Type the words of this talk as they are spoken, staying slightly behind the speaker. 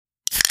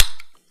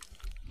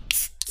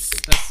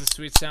That's the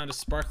sweet sound of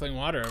sparkling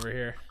water over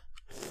here.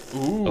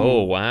 Ooh.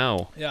 Oh,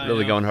 wow. Yeah,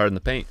 really going hard in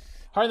the paint.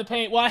 Hard in the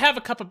paint. Well, I have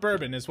a cup of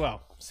bourbon as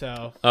well,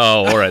 so.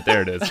 Oh, all right,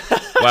 there it is.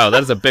 Wow,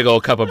 that is a big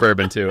old cup of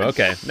bourbon too.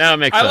 Okay, now it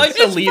makes sense. I like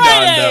the It's lead on though.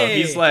 Friday!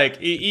 He's like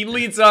he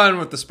leads on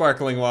with the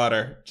sparkling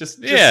water,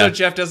 just so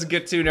Jeff doesn't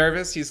get too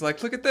nervous. He's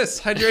like, "Look at this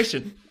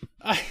hydration."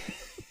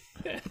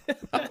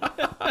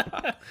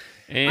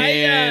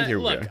 And here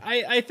we look, are.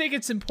 I think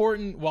it's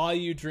important while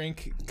you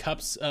drink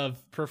cups of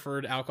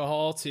preferred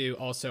alcohol to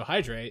also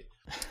hydrate.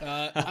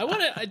 I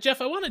want to,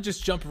 Jeff. I want to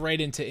just jump right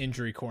into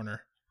injury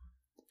corner.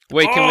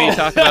 Wait, can we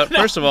talk about?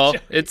 First of all,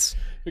 it's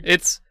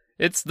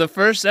the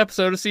first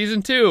episode of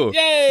season 2.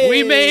 Yay!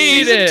 We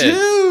made it. Season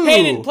 2!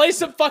 Hayden, play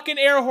some fucking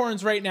air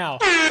horns right now.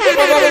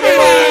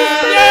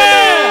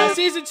 Yeah,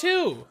 season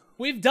 2.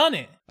 We've done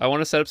it. I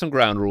want to set up some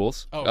ground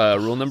rules. Oh.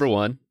 Rule number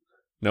 1: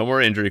 no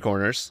more injury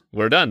corners.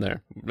 We're done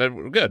there.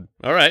 We're good.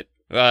 All right.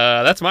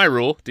 That's my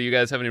rule. Do you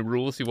guys have any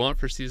rules you want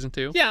for season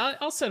 2? Yeah,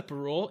 I'll set up a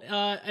rule.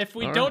 If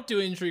we All don't right.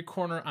 do injury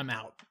corner, I'm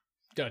out.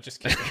 No, just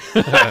kidding.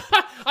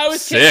 I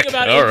was Sick. kidding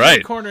about All injury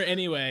right. corner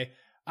anyway.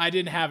 I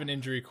didn't have an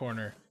injury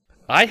corner.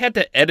 I had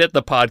to edit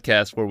the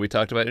podcast where we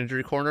talked about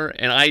injury corner,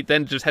 and I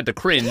then just had to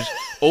cringe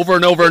over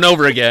and over and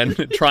over again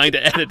trying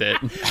to edit it.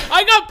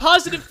 I got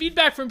positive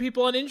feedback from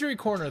people on injury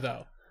corner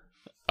though.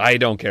 I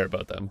don't care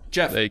about them.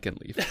 Jeff. They can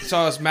leave. So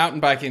I was mountain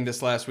biking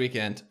this last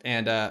weekend,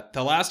 and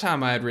the last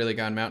time I had really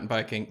gone mountain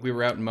biking, we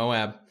were out in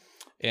Moab,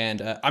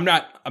 and I'm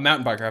not a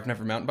mountain biker. I've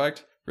never mountain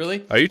biked,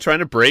 really. Are you trying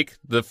to break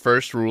the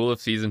first rule of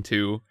season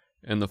 2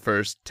 in the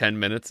first 10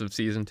 minutes of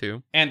season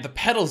 2? And the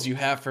pedals you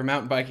have for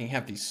mountain biking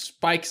have these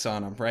spikes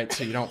on them, right?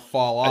 So you don't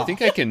fall off. I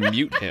think I can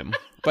mute him.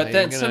 But I'm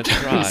then gonna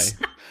sometimes,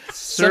 try.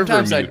 Server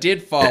sometimes I mute.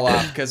 did fall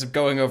off because of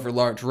going over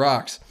large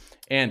rocks.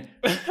 And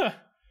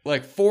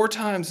like 4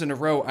 times in a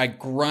row, I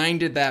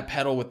grinded that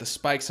pedal with the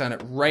spikes on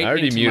it right I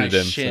already into muted my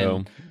him, shin.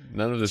 so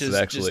none of this is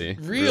Just actually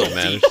real really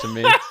matters deep. to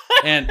me.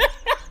 And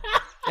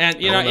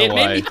you I know, don't know it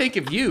made why. me think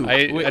of you I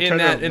in tried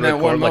that to in that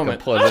record one like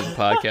moment. a pleasant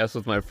podcast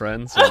with my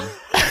friends, and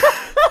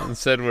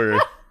instead we're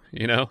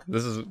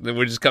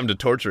just come to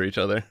torture each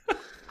other. I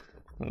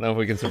don't know if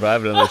we can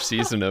survive another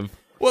season of.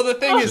 Well, the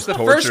thing is, the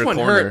torture first one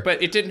corner. hurt,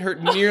 but it didn't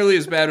hurt nearly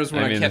as bad as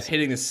when I I, mean, kept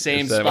hitting the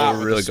same is that spot what with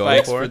we're really the going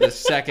spikes for? for the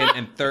second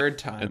and third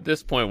time. At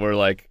this point, we're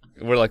like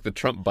the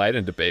Trump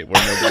Biden debate,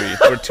 where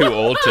we're too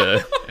old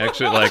to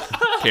actually like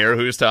care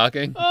who's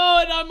talking. Oh,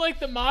 and I'm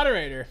like the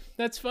moderator.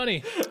 That's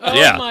funny. Oh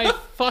Yeah. my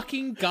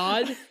fucking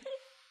god.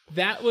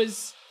 That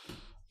was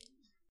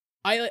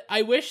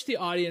I wish the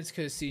audience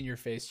could have seen your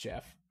face,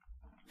 Jeff.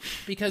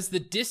 Because the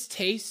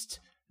distaste,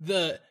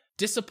 the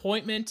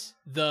disappointment,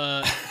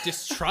 the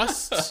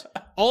distrust,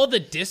 all the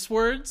diss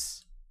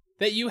words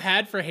that you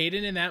had for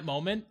Hayden in that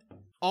moment,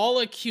 all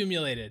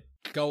accumulated.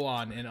 Go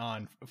on and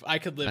on. I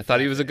could live. I thought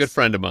he was a good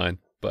friend of mine,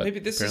 but Maybe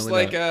this is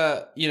apparently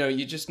like, not.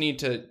 you just need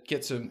to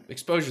get some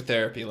exposure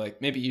therapy.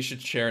 Like maybe you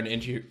should share an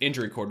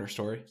injury corner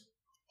story.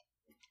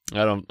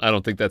 I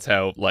don't think that's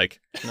how like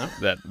No?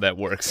 that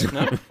works.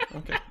 No?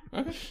 Okay.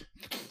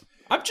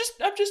 I'm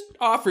just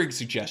offering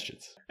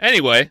suggestions.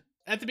 Anyway,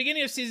 At the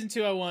beginning of season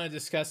 2, I want to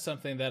discuss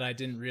something that I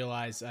didn't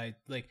realize.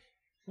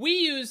 We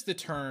use the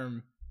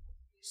term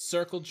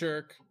circle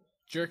jerk,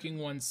 jerking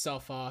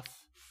oneself off,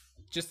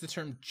 just the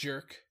term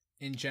jerk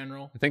in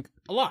general, I think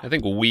a lot.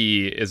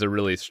 "we" is a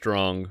really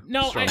strong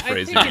I phrase think you're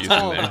it's using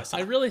all of there. us.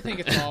 I really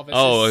think it's all of us.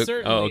 Oh, It's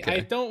certainly, okay. I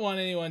don't want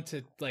anyone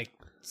to like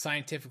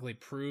scientifically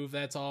prove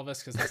that's all of us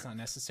because that's not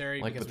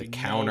necessary. Like because with we the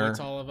know counter. it's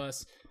all of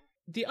us.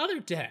 The other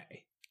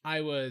day,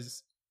 I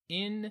was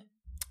in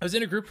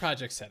a group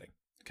project setting.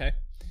 Okay,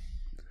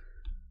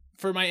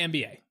 for my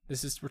MBA.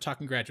 We're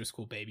talking graduate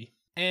school, baby.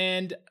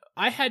 And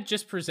I had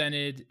just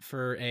presented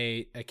for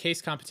a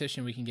case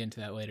competition. We can get into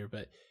that later,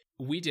 but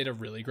we did a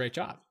really great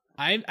job.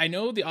 I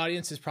know the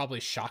audience is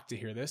probably shocked to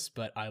hear this,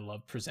 but I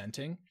love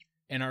presenting.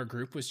 And our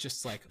group was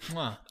just like,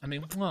 mwah. I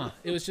mean, mwah.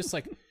 It was just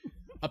like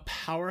a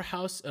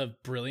powerhouse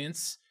of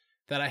brilliance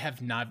that I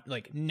have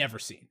never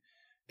seen.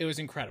 It was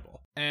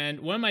incredible.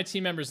 And one of my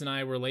team members and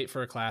I were late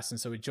for a class, and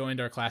so we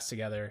joined our class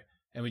together,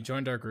 and we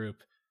joined our group,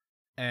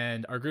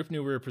 and our group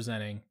knew we were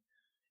presenting,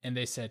 and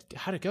they said,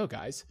 "How'd it go,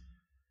 guys?"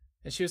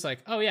 And she was like,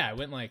 "Oh yeah, it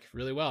went like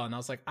really well." And I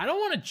was like, "I don't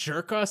want to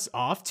jerk us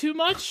off too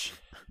much."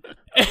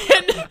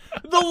 And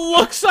the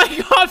looks I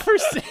got for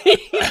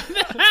saying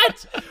that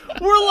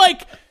were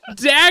like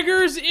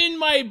daggers in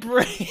my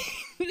brain.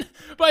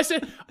 But I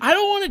said, "I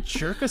don't want to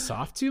jerk us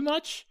off too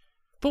much,"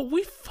 but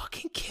we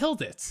fucking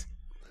killed it.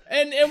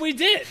 And we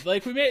did.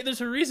 Like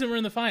there's a reason we're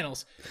in the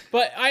finals.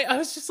 But I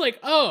was just like,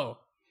 "Oh,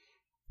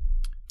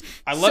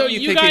 I love So you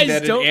you thinking guys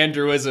that don't- in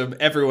Andrewism,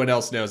 everyone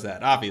else knows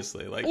that,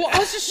 obviously. Like, well, I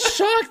was just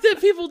shocked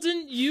that people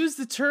didn't use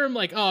the term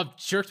like, oh, I've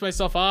jerked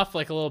myself off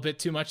like a little bit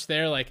too much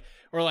there, like,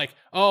 or like,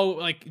 oh,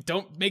 like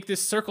don't make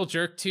this circle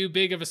jerk too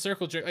big of a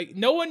circle jerk." Like,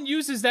 no one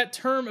uses that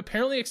term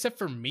apparently except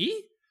for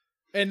me,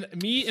 and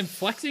me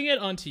inflecting it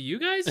onto you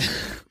guys.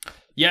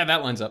 yeah,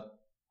 that lines up.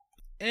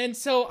 And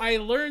so I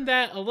learned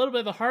that a little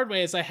bit the hard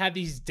way as I had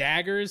these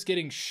daggers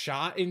getting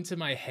shot into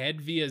my head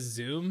via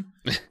Zoom.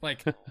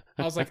 Like,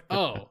 I was like,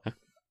 oh,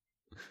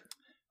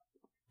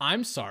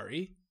 I'm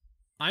sorry.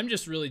 I'm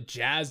just really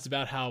jazzed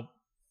about how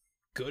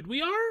good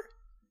we are.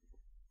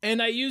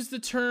 And I use the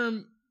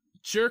term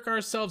jerk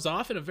ourselves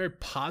off in a very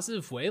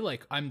positive way.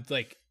 Like, I'm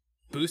like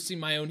boosting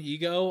my own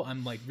ego.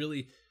 I'm like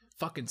really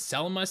fucking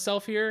selling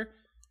myself here.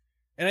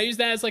 And I use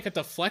that as like a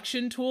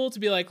deflection tool to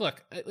be like,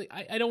 look,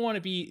 I don't want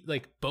to be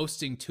like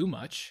boasting too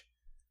much.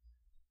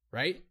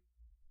 Right?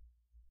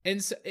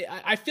 And so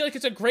I feel like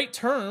it's a great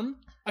term.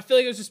 I feel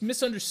like it was just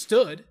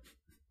misunderstood.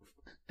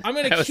 I'm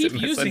going to keep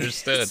using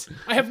it.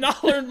 I have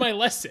not learned my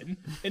lesson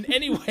in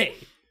any way.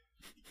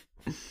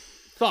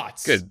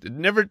 Thoughts? Good.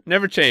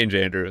 Never change,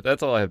 Andrew.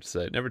 That's all I have to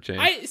say. Never change.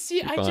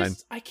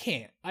 I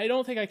can't. I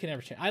don't think I can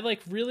ever change. I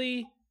like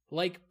really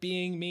like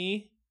being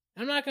me.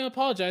 I'm not going to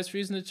apologize for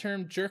using the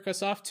term jerk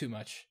us off too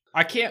much.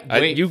 I can't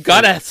wait. You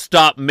gotta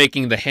stop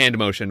making the hand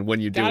motion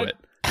when you do it.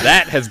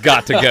 That has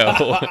got to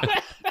go.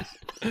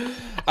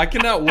 I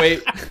cannot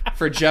wait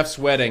for Jeff's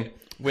wedding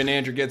when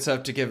Andrew gets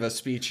up to give a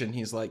speech and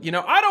he's like,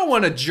 I don't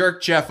want to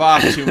jerk Jeff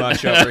off too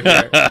much over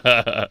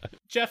here.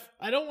 Jeff,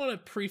 I don't want to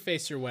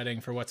preface your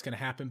wedding for what's going to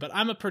happen, but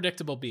I'm a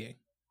predictable being,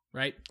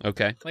 right?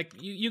 Okay. Like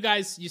you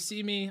guys, you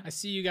see me, I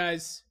see you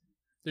guys.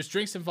 There's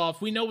drinks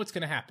involved. We know what's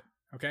going to happen,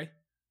 okay?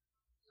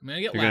 I'm going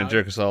to get loud. You're going to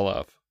jerk us all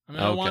off. I'm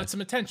going to want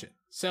some attention.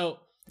 So...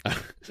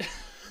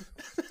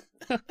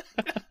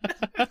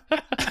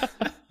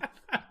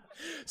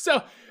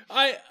 So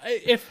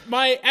if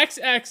my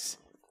XX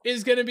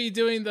is gonna be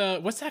doing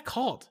what's that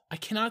called? I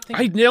cannot think.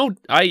 I know.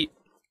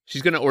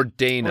 She's gonna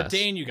ordain us.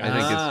 Ordain you guys. I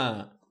think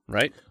it's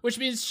right. Which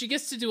means she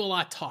gets to do a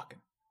lot of talking.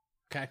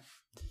 Okay.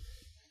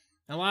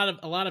 And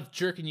a lot of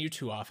jerking you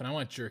two off, and I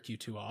want to jerk you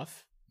two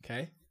off.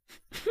 Okay.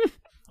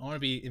 I want to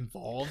be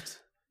involved.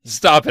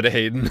 Stop it,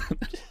 Hayden.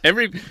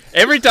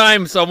 Every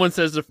time someone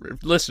says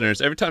listeners,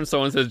 every time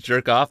someone says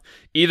jerk off,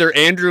 either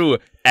Andrew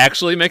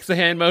actually makes the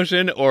hand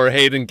motion or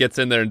Hayden gets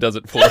in there and does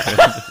it for him.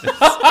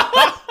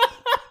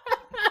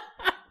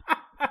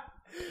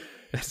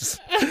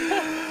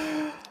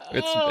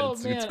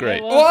 It's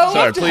great. Well, I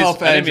love to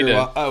help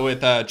Andrew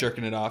with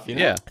jerking it off.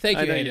 Yeah. Thank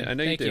you, Hayden. I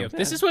know Thank you do. you.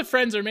 This is what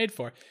friends are made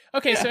for.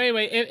 Okay, so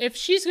anyway, if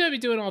she's gonna be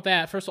doing all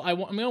that, first of all,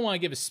 I'm gonna want to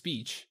give a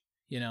speech.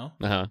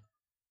 Uh-huh.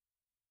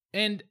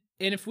 And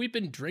if we've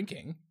been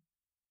drinking,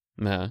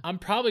 Uh-huh. I'm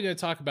probably going to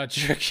talk about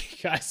jerking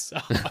guys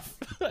off.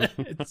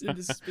 It's in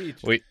the speech.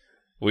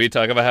 We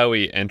talk about how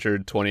we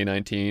entered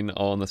 2019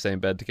 all in the same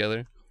bed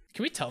together.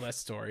 Can we tell that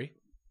story?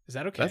 Is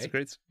that okay? That's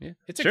great. Yeah,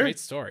 it's a great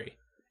story.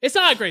 It's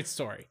not a great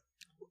story.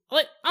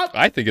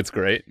 I think it's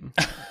great.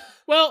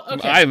 Well,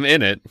 okay. I'm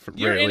in it.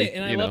 You're in it,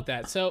 and I love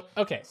that. So,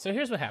 okay. So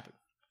here's what happened.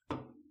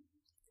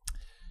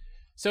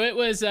 So it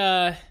was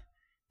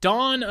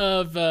dawn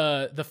of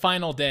the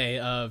final day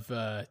of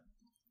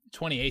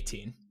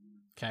 2018.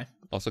 Okay.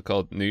 Also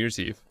called New Year's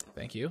Eve.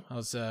 Thank you. I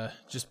was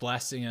just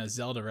blasting a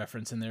Zelda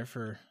reference in there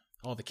for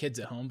all the kids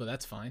at home, but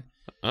that's fine.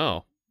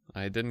 Oh,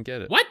 I didn't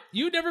get it. What?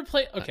 You never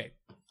played? Okay.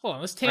 Hold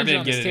on. Let's tangent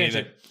on this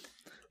tangent.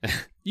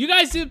 You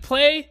guys didn't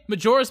play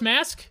Majora's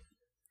Mask?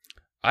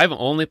 I've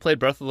only played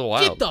Breath of the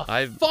Wild. Get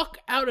the fuck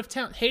out of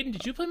town. Hayden,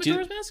 did you play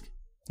Majora's Mask?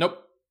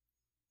 Nope.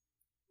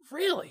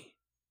 Really?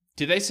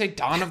 Did they say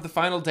Dawn of the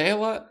Final Day a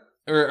lot?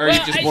 Or are you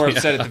just more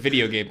upset at the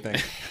video game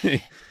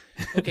thing?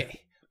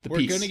 Okay.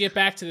 We're going to get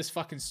back to this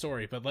fucking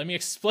story, but let me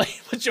explain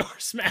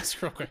Majora's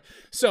Mask real quick.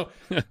 So,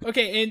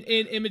 okay,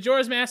 in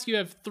Majora's Mask, you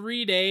have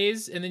 3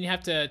 days, and then you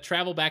have to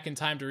travel back in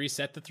time to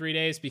reset the 3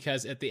 days,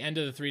 because at the end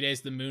of the 3 days,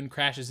 the moon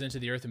crashes into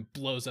the earth and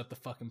blows up the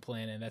fucking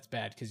planet, and that's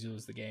bad because you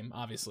lose the game,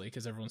 obviously,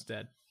 because everyone's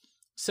dead.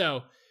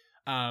 So,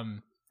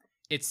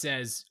 it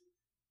says,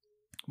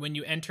 when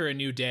you enter a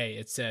new day,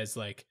 it says,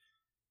 like,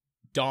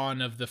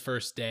 dawn of the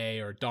first day,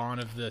 or dawn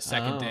of the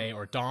second day,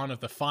 or dawn of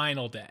the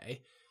final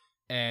day.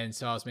 And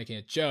so I was making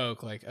a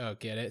joke, like, oh,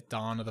 get it?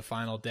 Dawn of the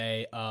final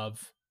day of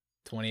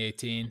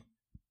 2018.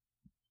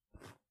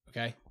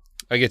 Okay?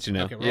 I get you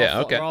now. Okay,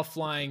 okay. We're all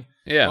flying.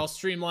 Yeah. We're all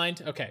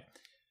streamlined. Okay.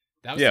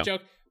 That was the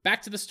joke.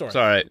 Back to the story.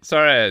 Sorry,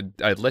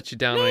 I let you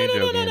down on your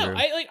joke, Andrew.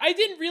 I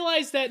didn't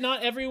realize that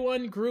not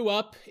everyone grew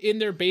up in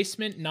their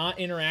basement not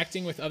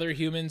interacting with other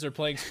humans or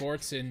playing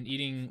sports and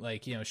eating,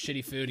 like,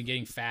 shitty food and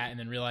getting fat and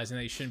then realizing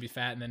that you shouldn't be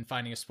fat and then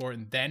finding a sport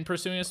and then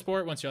pursuing a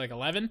sport once you're, like,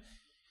 11.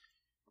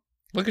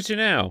 Look at you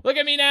now. Look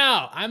at me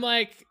now. I'm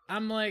like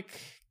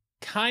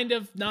kind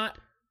of not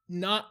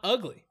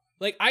ugly.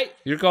 Like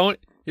You're going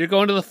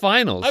to the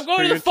finals. I'm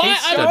going to the finals.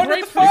 You're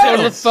going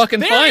to the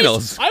fucking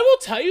finals. I will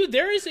tell you,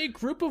 there is a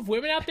group of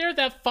women out there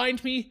that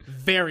find me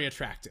very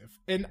attractive,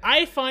 and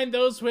I find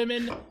those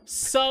women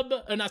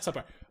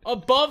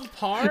above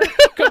par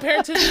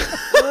compared to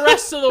the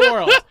rest of the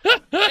world.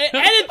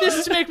 Edit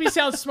this to make me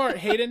sound smart,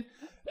 Hayden.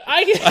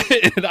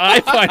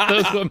 I find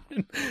those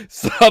women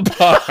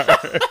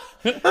subpar.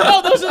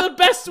 No, those are the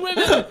best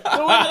women. The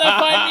women that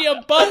find me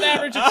above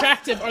average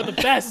attractive are the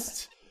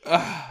best.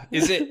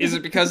 Is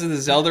it because of the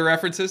Zelda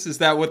references? Is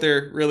that what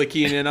they're really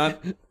keying in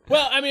on?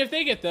 Well, I mean, if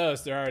they get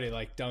those, they're already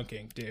like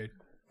dunking, dude.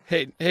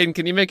 Hey, Hayden,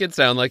 can you make it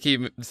sound like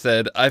he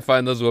said, I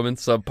find those women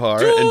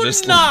subpar, and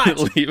just not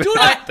leave it do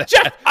at not. that?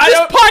 Jeff, this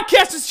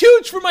podcast is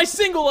huge for my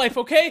single life,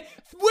 okay?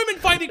 women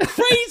find it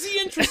crazy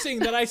interesting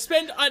that I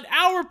spend an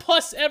hour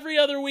plus every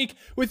other week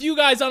with you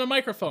guys on a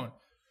microphone.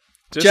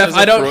 Just Jeff, as a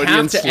I don't Freudian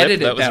have to slip,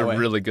 edit it that was that a way.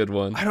 really good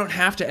one. I don't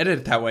have to edit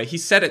it that way. He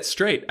said it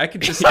straight. I could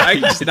just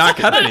not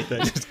cut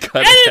anything. Just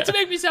cut Edit it it to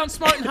make me sound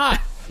smart and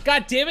hot.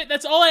 God damn it!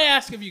 That's all I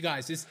ask of you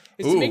guys is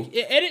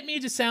to edit me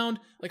to sound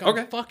like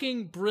I'm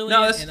fucking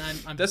brilliant No, that's, and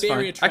I'm that's very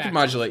fine. attractive. I can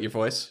modulate your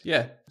voice.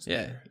 Yeah.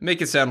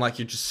 Make it sound like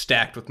you're just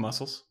stacked with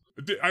muscles.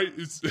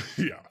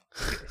 Yeah.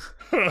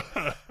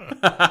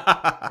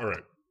 All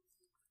right.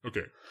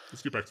 Okay.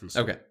 Let's get back to this.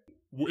 Okay.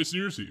 It's New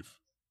Year's Eve.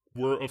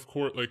 We're, of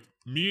course, like,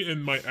 me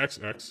and my ex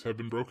have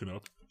been broken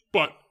up,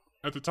 but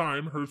at the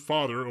time, her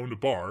father owned a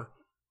bar,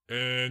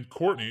 and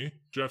Courtney,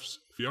 Jeff's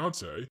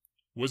fiance,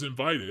 was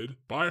invited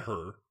by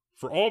her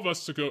for all of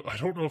us to go. I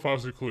don't know if I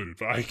was included,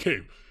 but I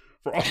came.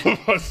 For all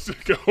of us to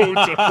go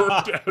to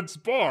her dad's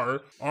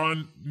bar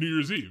on New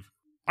Year's Eve.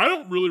 I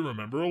don't really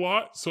remember a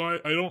lot, so I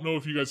don't know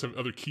if you guys have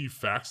other key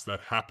facts that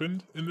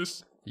happened in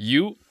this.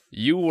 You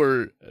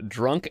were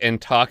drunk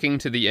and talking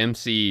to the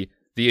MC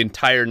the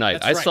entire night.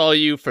 That's I right. saw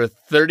you for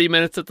 30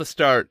 minutes at the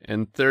start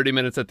and 30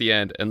 minutes at the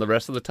end, and the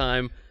rest of the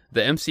time,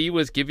 the MC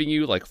was giving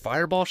you like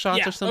fireball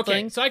shots or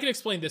something. Okay, so I can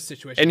explain this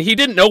situation. And he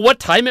didn't know what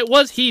time it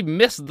was. He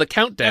missed the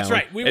countdown. That's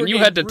right. And you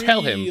had to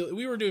tell him.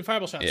 We were doing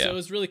fireball shots, Yeah. so it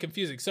was really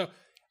confusing. So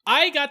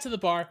I got to the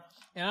bar,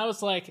 and I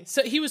was like,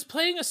 so he was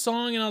playing a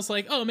song, and I was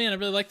like, oh man, I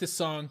really like this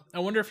song. I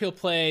wonder if he'll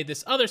play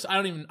this other.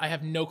 I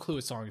have no clue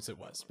what song it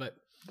was, but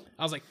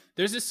I was like,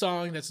 there's this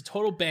song that's a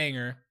total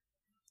banger.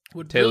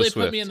 Would Taylor really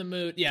Swift. put me in the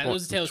mood. Yeah, it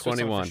was a Taylor Swift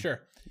song 21. for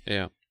sure.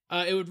 Yeah.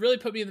 It would really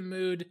put me in the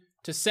mood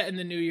to set in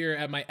the new year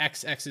at my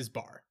ex-ex's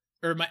bar.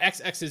 Or my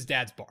ex-ex's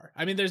dad's bar.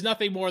 I mean, there's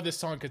nothing more this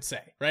song could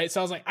say, right?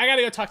 So I was like, I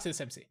gotta go talk to this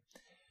MC.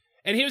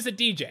 And he was a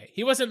DJ.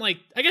 He wasn't like,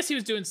 I guess he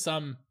was doing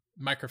some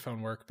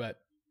microphone work,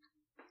 but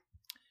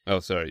Oh,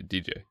 sorry,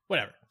 DJ.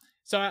 whatever.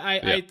 So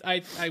I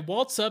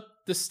waltz up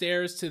the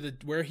stairs to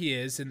where he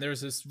is, and there's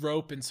this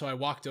rope, and so I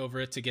walked over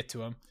it to get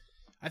to him.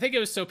 I think it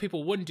was so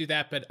people wouldn't do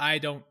that, but I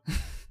don't.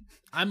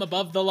 I'm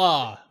above the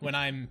law when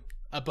I'm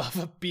above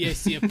a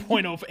BAC of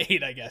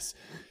 0.08, I guess.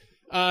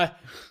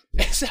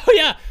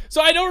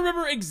 So I don't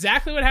remember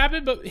exactly what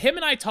happened, but him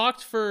and I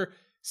talked for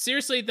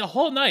seriously the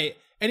whole night,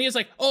 and he was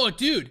like, "Oh,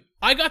 dude,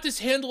 I got this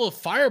handle of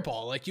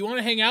Fireball. Like, you want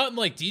to hang out and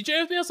like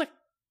DJ with me?" I was like,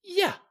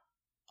 "Yeah,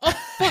 of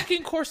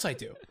fucking course I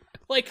do."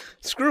 Like,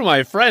 Screw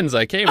my friends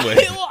I came with.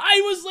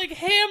 I was like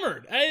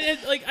hammered.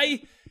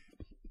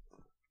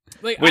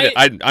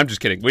 I'm just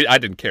kidding. I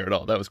didn't care at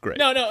all. That was great.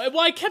 No. Well,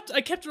 I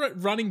kept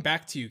running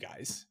back to you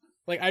guys.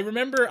 Like, I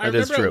remember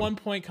is at true. one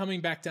point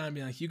coming back down and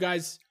being like, "You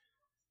guys,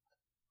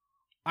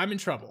 I'm in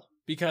trouble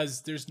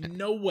because there's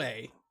no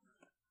way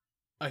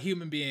a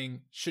human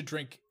being should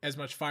drink as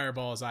much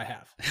Fireball as I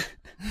have."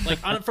 Like,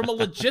 from a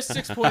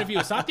logistics point of view,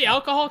 it's not the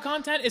alcohol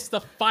content; it's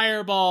the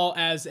Fireball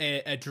as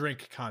a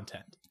drink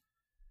content.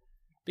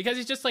 Because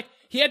he's just like,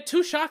 he had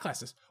 2 shot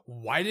glasses.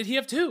 Why did he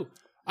have 2?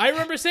 I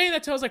remember saying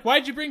that to him. I was like,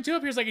 why'd you bring 2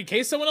 up? He was like, in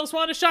case someone else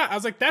wanted a shot. I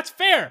was like, that's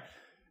fair.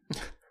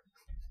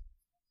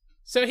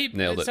 So he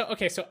Nailed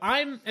it. So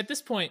I'm at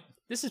this point,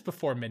 this is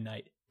before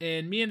midnight,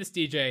 and me and this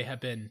DJ have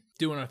been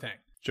doing our thing.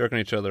 Jerking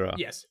each other off.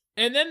 Yes.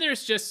 And then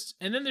there's just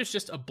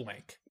a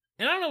blank.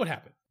 And I don't know what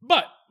happened.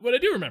 But what I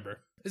do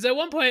remember is at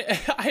one point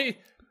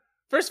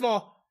first of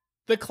all,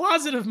 the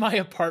closet of my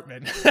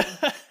apartment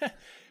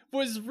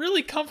was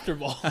really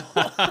comfortable.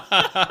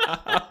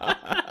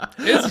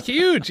 It's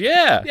huge,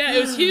 yeah. Yeah,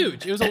 it was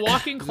huge. It was a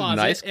walk-in closet.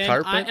 Nice and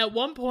carpet. At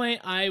one point,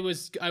 I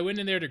went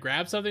in there to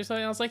grab something.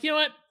 And I was like, you know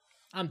what?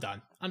 I'm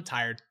done. I'm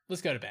tired.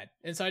 Let's go to bed.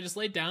 And so I just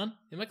laid down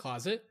in my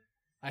closet.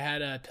 I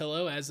had a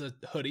pillow as a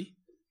hoodie.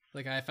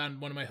 Like, I found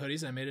one of my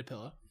hoodies and I made a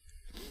pillow.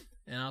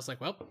 And I was like,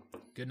 well,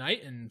 good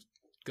night and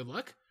good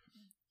luck.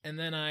 And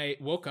then I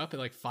woke up at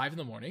like 5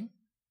 a.m. and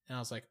I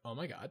was like, oh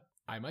my God,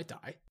 I might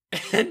die.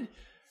 And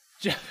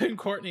Jeff and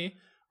Courtney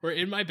were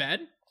in my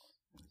bed,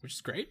 which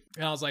is great.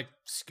 And I was like,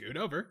 scoot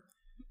over.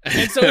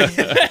 And so we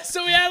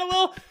had a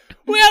little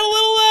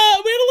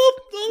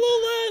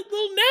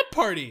nap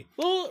party,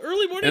 little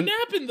early morning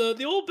nap in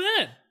the old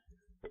bed.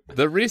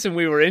 The reason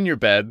we were in your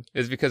bed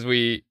is because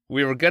we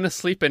were gonna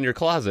sleep in your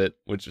closet,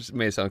 which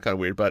may sound kind of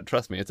weird, but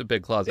trust me, it's a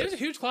big closet. It's a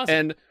huge closet.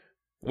 And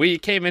we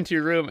came into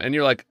your room, and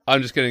you're like,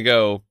 "I'm just gonna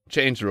go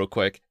change real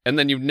quick," and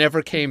then you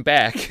never came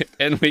back.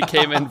 And we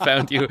came in and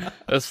found you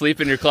asleep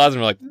in your closet.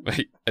 And we're like,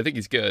 "Wait, I think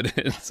he's good,"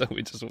 and so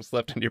we just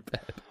slept in your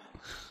bed.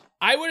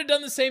 I would have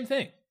done the same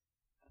thing.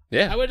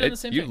 Yeah, I would have done the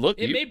same thing.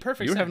 It made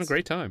perfect sense. You were having a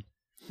great time.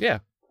 Yeah.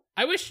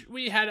 I wish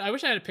I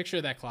had a picture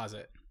of that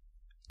closet.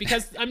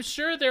 Because I'm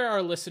sure there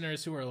are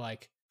listeners who are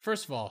like,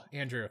 first of all,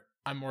 Andrew,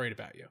 I'm worried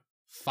about you.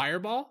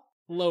 Fireball,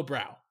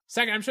 lowbrow.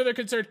 Second, I'm sure they're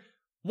concerned,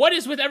 what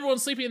is with everyone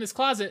sleeping in this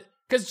closet?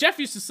 Because Jeff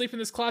used to sleep in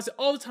this closet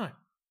all the time.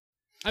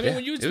 I mean,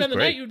 when you would spend the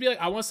night, you would be like,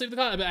 I want to sleep in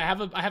the closet.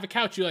 I have a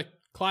couch. You're like,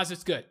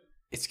 closet's good.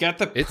 It's got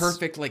the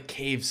perfect like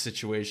cave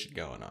situation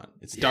going on.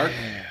 It's dark.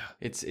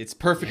 It's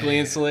perfectly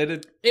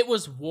insulated. It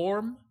was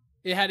warm.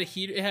 It had a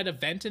heat. It had a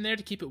vent in there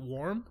to keep it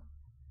warm.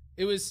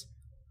 It was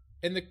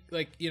in the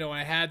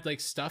I had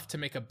like stuff to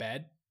make a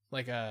bed,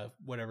 like a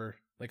whatever,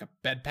 like a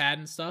bed pad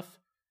and stuff.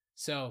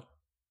 So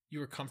you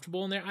were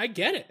comfortable in there. I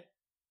get it.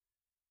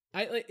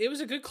 It was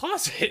a good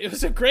closet. It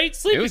was a great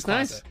sleeping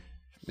closet. Nice.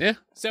 Yeah.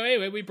 So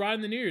anyway, we brought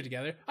in the New Year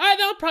together.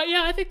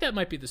 I think that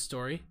might be the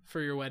story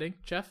for your wedding,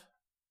 Jeff.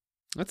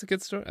 That's a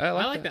good story. I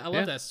like that. I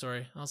love that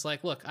story. I was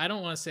like, look, I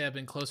don't want to say I've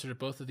been closer to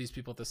both of these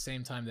people at the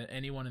same time than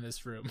anyone in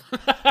this room,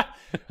 but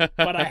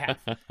I have.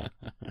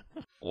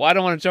 Well, I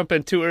don't want to jump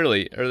in too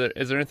early.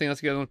 Is there anything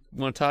else you guys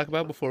want to talk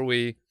about before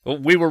we? Well,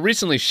 we were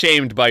recently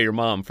shamed by your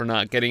mom for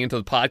not getting into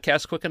the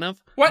podcast quick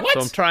enough. What?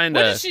 So I'm trying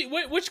to.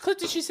 Which clip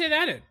did she say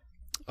that in?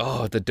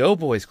 Oh, the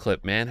Doughboys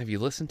clip, man. Have you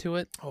listened to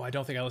it? Oh, I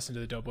don't think I listened to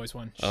the Doughboys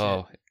one. Shit.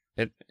 Oh,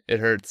 it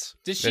hurts.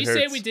 Did she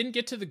say we didn't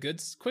get to the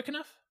goods quick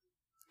enough?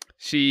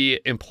 She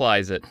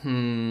implies it.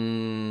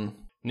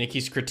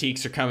 Nikki's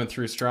critiques are coming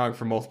through strong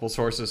from multiple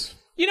sources.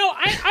 You know,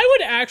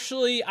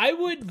 I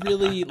would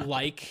really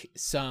like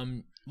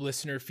some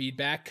listener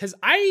feedback, because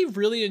I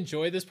really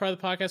enjoy this part of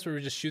the podcast where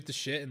we just shoot the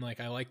shit and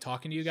like I like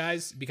talking to you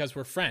guys because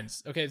we're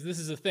friends. Okay, this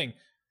is the thing.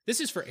 This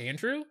is for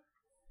Andrew.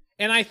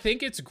 And I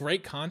think it's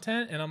great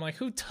content, and I'm like,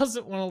 who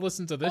doesn't want to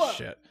listen to this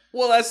shit?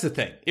 Well, that's the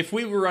thing. If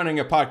we were running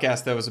a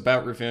podcast that was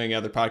about reviewing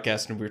other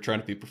podcasts and we were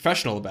trying to be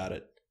professional about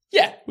it,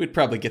 yeah, we'd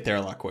probably get there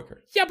a lot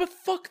quicker. Yeah, but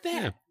fuck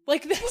that. Yeah.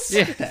 Like this.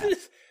 Yeah.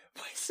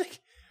 It's like,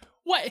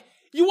 what?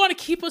 You want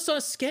to keep us on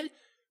a schedule?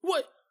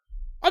 What?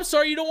 I'm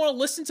sorry, you don't want to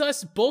listen to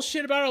us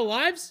bullshit about our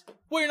lives?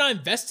 What, you're not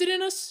invested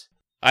in us?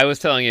 I was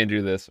telling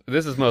Andrew this.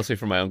 This is mostly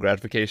for my own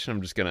gratification.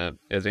 I'm just gonna,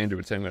 as Andrew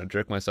would say, I'm gonna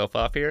jerk myself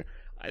off here.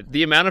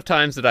 The amount of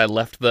times that I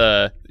left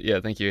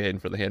thank you, Hayden,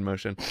 for the hand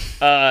motion.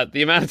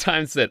 The amount of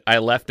times that I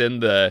left in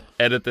the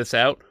edit this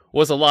out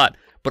was a lot,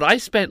 but I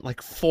spent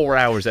like 4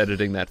 hours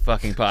editing that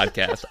fucking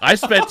podcast. I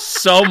spent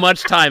so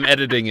much time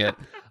editing it.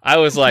 I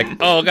was like,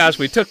 oh gosh,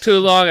 we took too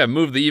long. I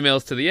moved the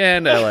emails to the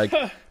end. I like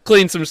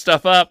cleaned some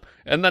stuff up.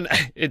 And then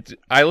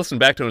I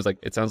listened back to it and was like,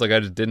 it sounds like I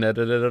just didn't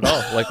edit it at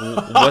all. Like,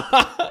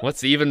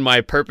 what's even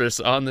my purpose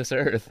on this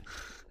earth?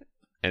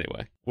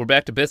 Anyway, we're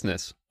back to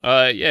business.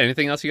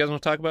 Anything else you guys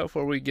want to talk about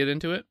before we get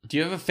into it? Do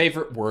you have a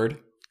favorite word?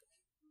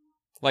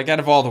 Like, out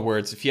of all the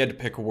words, if you had to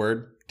pick a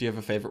word, do you have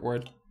a favorite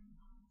word?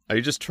 Are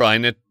you just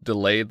trying to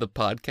delay the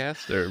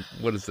podcast, or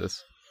what is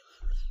this?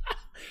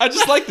 I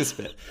just like this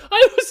bit.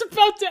 I was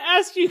about to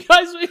ask you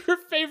guys what your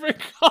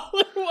favorite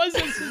color was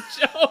as a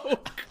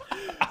joke.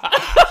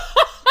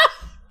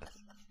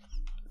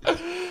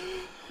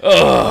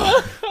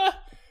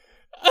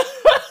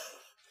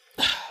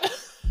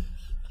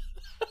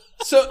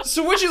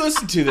 So what'd you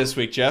listen to this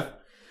week, Jeff?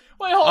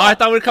 Wait, hold on. I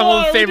thought we'd come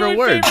up with favorite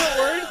word.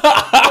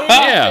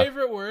 Yeah.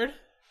 Favorite word?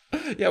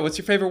 Yeah, what's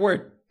your favorite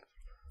word?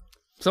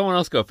 Someone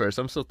else go first.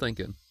 I'm still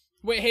thinking.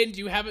 Wait,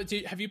 Hayden,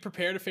 have you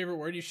prepared a favorite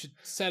word? You should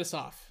set us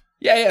off.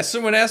 Yeah.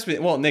 Someone asked me.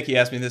 Well, Nikki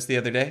asked me this the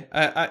other day.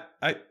 I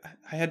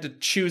had to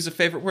choose a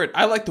favorite word.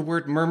 I like the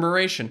word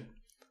murmuration.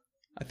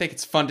 I think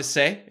it's fun to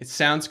say. It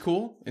sounds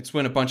cool. It's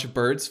when a bunch of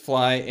birds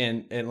fly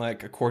in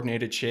like a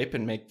coordinated shape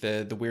and make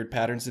the weird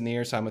patterns in the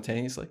air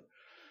simultaneously.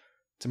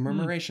 It's a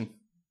murmuration.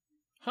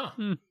 Huh.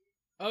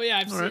 Oh yeah,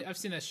 I've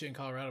seen that shit in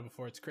Colorado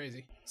before. It's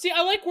crazy. See,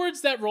 I like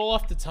words that roll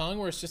off the tongue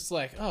where it's just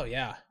like, oh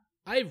yeah,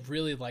 I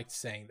really liked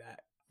saying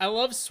that. I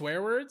love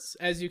swear words,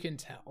 as you can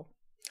tell.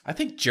 I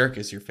think jerk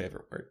is your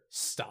favorite word.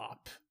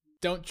 Stop.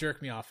 Don't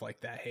jerk me off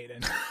like that,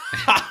 Hayden.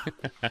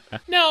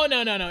 No,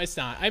 it's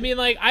not. I mean,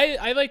 like,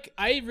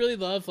 I really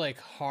love like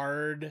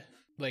hard,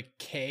 like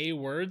K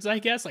words, I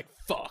guess, like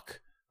fuck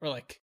or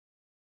like,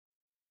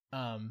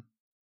 I'm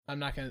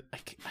not gonna.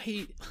 Okay,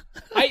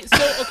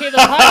 the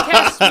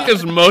podcast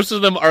because most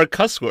of them are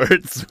cuss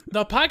words.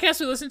 The podcast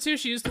we listen to,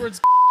 she used the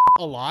words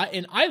a lot,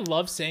 and I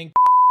love saying,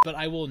 but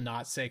I will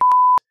not say.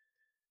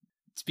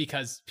 It's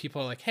because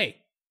people are like,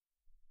 "Hey,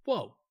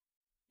 whoa!"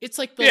 It's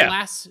like the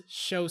last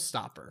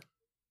showstopper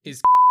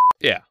is.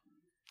 Yeah.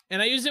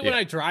 And I use it when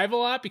I drive a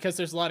lot because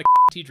there's a lot of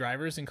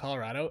drivers in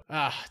Colorado.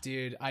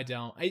 Dude, I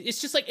don't. It's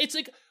just like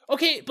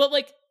okay, but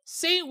like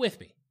say it with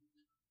me.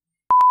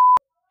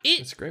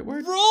 It's a great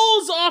word.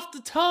 Rolls off the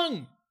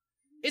tongue.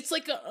 It's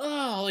like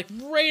like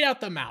right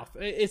out the mouth.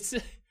 It's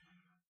a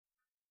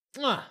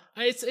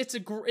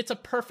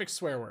perfect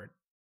swear word.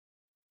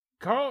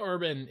 Carl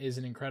Urban is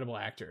an incredible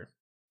actor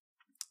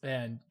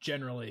and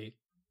generally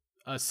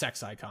a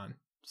sex icon.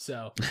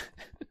 So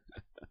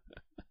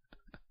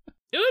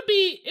it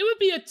would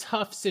be a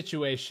tough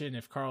situation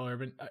if Carl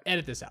Urban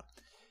edit this out.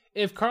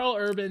 If Carl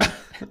Urban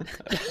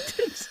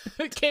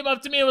came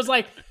up to me and was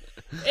like,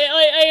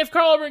 if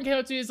Carl Urban came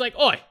up to me, he's like,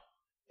 "Oi,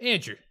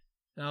 Andrew,"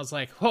 and I was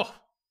like, "Oh,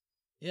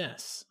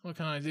 yes. What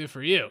can I do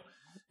for you?" And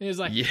he was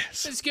like,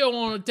 "Yes, let's go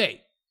on a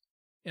date,"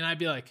 and I'd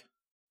be like,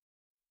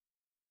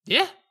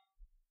 "Yeah,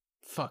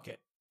 fuck it,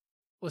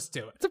 let's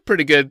do it." It's a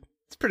pretty good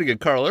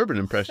Carl Urban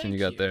impression Thank you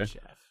got there.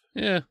 Jeff.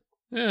 Yeah.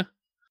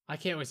 I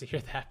can't wait to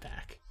hear that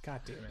back.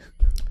 God damn it.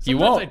 You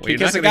Sometimes won't, I do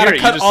because You're I not gonna gotta hear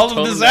it. cut You just all of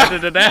totally this out.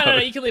 edited it out. No,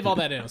 you can leave all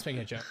that in. Let's make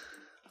it a joke.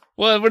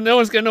 Well, no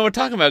one's gonna know what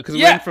we're talking about because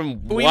we Yeah, went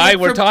from we why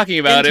went we're from talking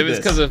about it into is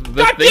this. because of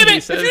the God thing damn he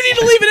it! says. If you need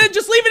to leave it in,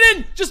 just leave it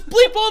in. Just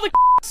bleep all the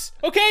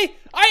okay?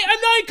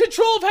 I'm not in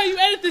control of how you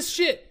edit this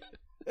shit.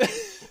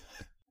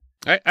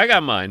 I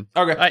got mine.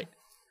 Okay.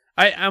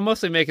 I'm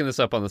mostly making this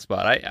up on the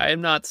spot. I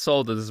am not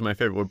sold that this is my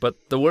favorite word, but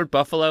the word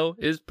buffalo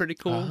is pretty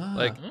cool.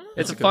 Like,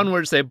 it's a fun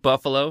word to say.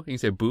 Buffalo. You can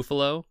say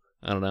buffalo.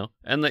 I don't know.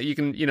 And that you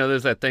can,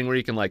 there's that thing where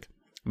you can like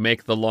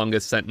make the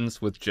longest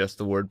sentence with just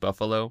the word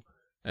buffalo.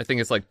 I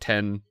think it's like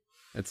 10.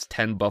 It's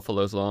 10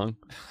 buffaloes long.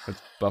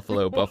 It's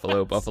buffalo,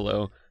 buffalo,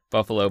 buffalo,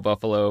 buffalo,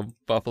 buffalo,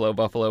 buffalo,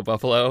 buffalo,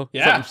 buffalo.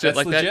 Yeah, Shit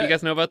like legit. that. You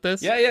guys know about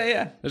this?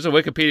 Yeah. There's a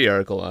Wikipedia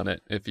article on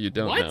it if you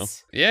don't know.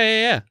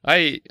 Yeah.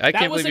 I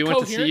can't was believe a you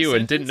went to CU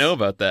and didn't sentence? know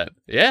about that.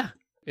 Yeah.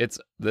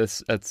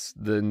 That's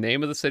the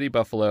name of the city,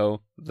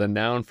 Buffalo, the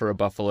noun for a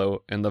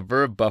buffalo, and the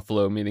verb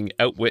buffalo, meaning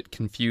outwit,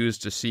 confuse,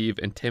 deceive,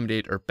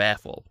 intimidate, or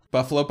baffle.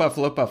 Buffalo,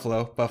 buffalo,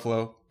 buffalo,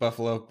 buffalo,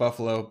 buffalo,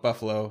 buffalo,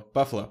 buffalo,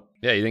 buffalo.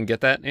 Yeah, you didn't get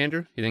that,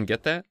 Andrew? You didn't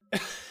get that?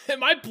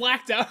 Am I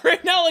blacked out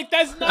right now? Like,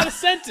 that's not a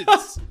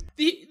sentence.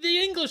 The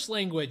English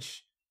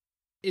language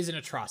is an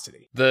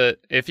atrocity.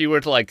 If you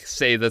were to like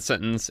say the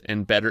sentence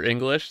in better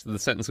English, the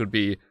sentence would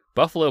be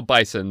Buffalo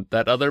Bison,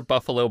 that other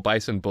Buffalo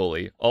Bison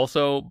bully.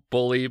 Also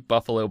bully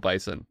Buffalo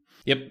Bison.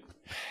 Yep.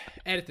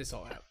 Edit this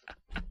all out.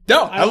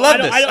 No, I love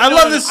this. I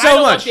love this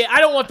so much. I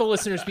don't want the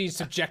listeners being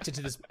subjected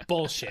to this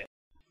bullshit.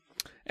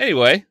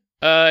 Anyway,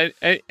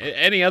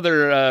 any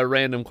other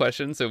random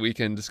questions that we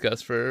can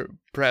discuss for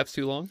perhaps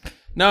too long?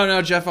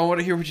 No, Jeff, I want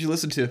to hear what you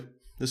listened to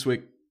this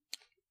week.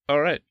 All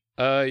right.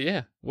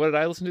 Yeah. What did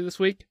I listen to this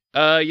week?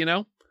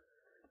 To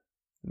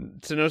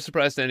no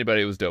surprise to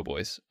anybody, it was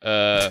Doughboys.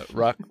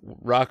 Rock.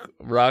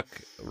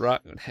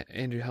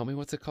 Andrew, help me.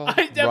 What's it called?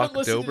 I haven't Rock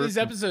listened to Dober? these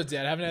episodes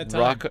yet. I haven't had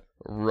time.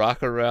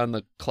 Rock around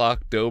the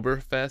clock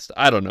Doberfest.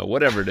 I don't know.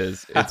 Whatever it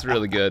is, it's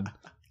really good.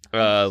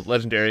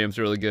 Legendarium's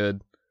really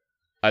good.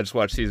 I just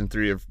watched season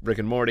 3 of Rick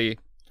and Morty. It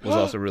was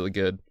also really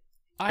good.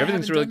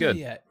 Everything's really good.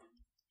 Yet.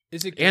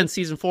 Is it good? And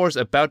season 4 is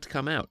about to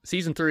come out.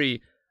 Season 3,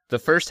 the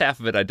first half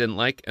of it I didn't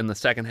like, and the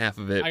second half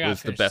of it I gotta was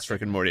the finish best the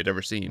Rick and Morty I'd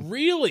ever seen.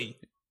 Really?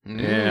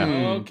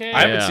 Yeah. Okay.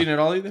 I haven't Yeah. seen it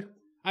all either.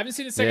 I haven't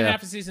seen the second Yeah.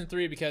 half of season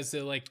 3 because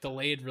it like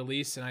delayed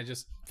release and I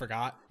just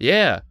forgot.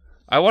 Yeah.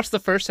 I watched the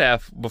first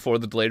half before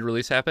the delayed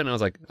release happened. And I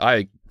was like,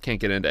 I can't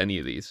get into any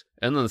of these.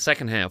 And then the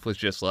second half was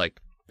just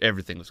like,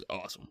 everything was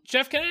awesome.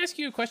 Jeff, can I ask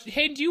you a question?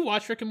 Hey, do you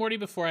watch Rick and Morty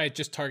before I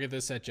just target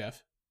this at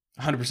Jeff?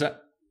 100%.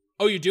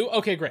 Oh, you do?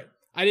 Okay, great.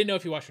 I didn't know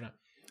if you watched or not.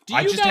 Do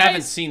I you just guys...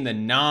 haven't seen the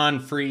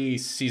non-free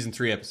season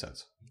 3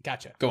 episodes.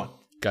 Gotcha. Go on.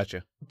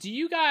 Gotcha. Do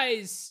you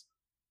guys...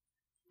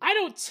 I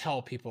don't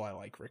tell people I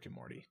like Rick and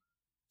Morty.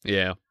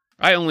 Yeah.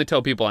 I only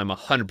tell people I'm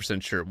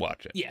 100% sure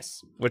watch it.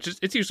 Yes. Which is,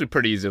 it's usually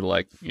pretty easy to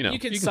like, you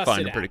can suss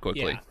find it it pretty out.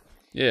 quickly.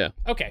 Yeah.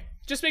 Yeah. Okay.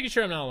 Just making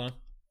sure I'm not alone.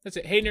 That's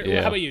it. Hey,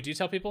 Yeah. how about you? Do you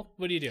tell people?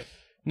 What do you do?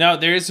 No,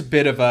 there is a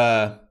bit of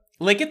a...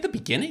 Like, at the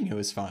beginning, it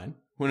was fine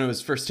when it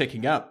was first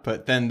taking up,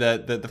 but then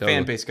the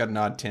fan base got an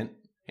odd tint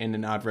and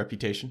an odd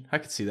reputation. I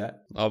could see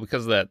that. All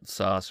because of that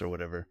sauce or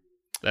whatever.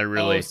 That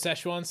really, Oh,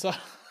 Szechuan sauce.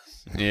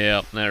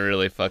 yeah, that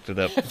really fucked it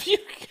up. Have you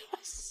guys...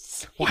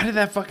 Why did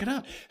that fuck it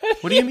up?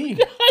 What do you mean?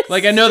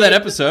 Like, I know that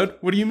episode.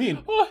 What do you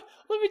mean? Oh,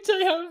 let me tell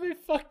you how they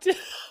fucked it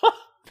up.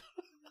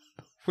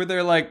 Were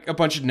there, like, a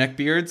bunch of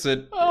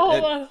neckbeards Oh,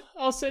 hold on.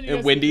 I'll send you at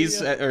guys Wendy's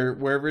the video. or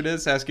wherever it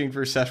is asking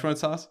for Szechuan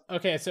sauce?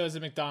 Okay, so it's a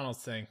McDonald's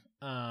thing.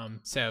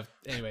 So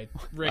anyway,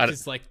 Rick I-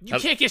 is like, you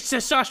can't get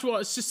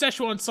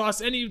Szechuan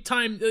sauce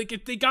anytime. Like,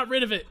 if they got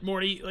rid of it,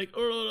 Morty. Like,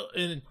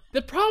 and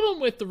the problem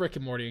with the Rick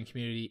and Morty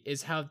community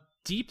is how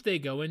deep they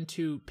go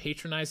into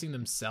patronizing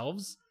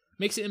themselves.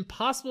 Makes it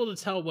impossible to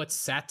tell what's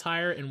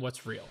satire and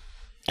what's real.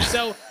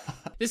 So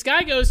this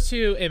guy goes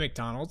to a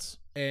McDonald's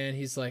and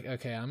he's like,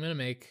 okay, I'm gonna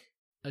make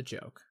a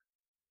joke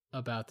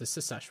about the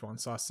Szechuan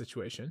sauce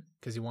situation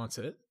because he wants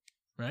it,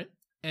 right?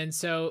 And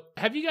so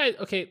have you guys?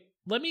 Okay.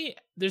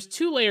 There's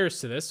 2 layers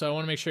to this, so I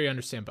want to make sure you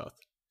understand both.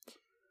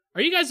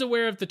 Are you guys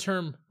aware of the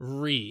term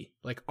 "re,"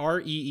 like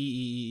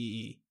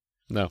R-E-E-E-E-E?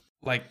 No.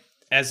 Like,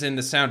 as in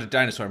the sound a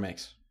dinosaur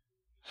makes.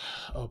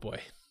 Oh boy.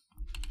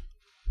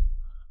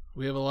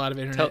 We have a lot of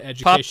internet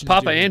education to do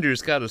Papa here.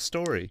 Andrew's got a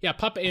story. Yeah,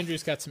 Papa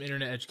Andrew's got some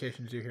internet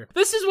education to do here.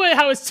 This is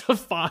how it's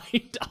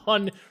defined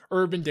on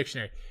Urban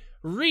Dictionary.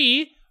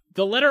 Re,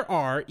 the letter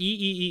R,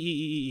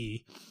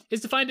 E-E-E-E-E-E, is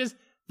defined as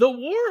the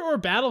war or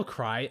battle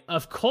cry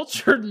of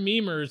cultured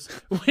memers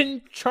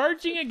when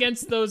charging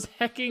against those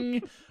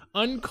hecking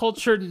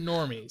uncultured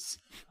normies.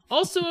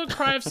 Also a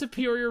cry of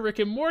superior Rick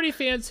and Morty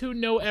fans who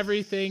know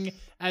everything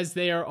as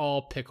they are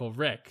all Pickle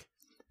Rick.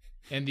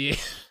 And the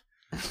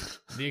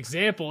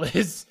example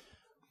is,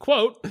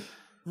 quote,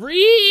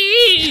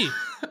 Ree!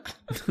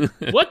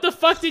 What the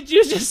fuck did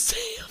you just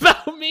say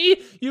about me,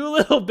 you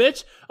little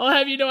bitch? I'll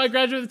have you know I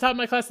graduated at the top of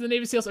my class in the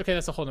Navy SEALs. Okay,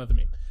 that's a whole nother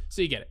meme.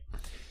 So you get it.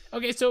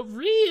 Okay, so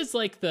Ree is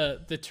like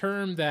the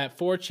term that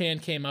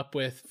 4chan came up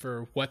with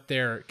for what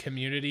their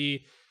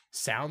community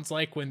sounds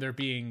like when they're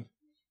being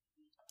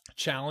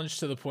challenged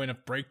to the point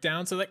of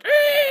breakdown. So like,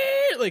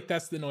 "Ree!" Like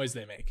that's the noise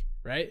they make,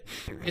 right?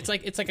 It's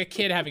like a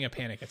kid having a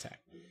panic attack.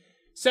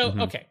 So,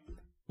 okay,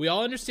 we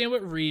all understand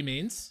what Ree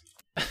means.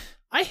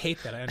 I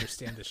hate that I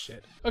understand this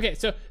shit. Okay,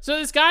 so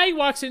this guy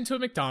walks into a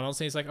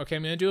McDonald's and he's like, okay,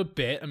 I'm going to do a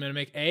bit. I'm going to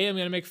make I'm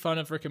going to make fun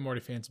of Rick and Morty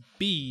fans.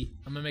 B,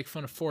 I'm going to make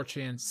fun of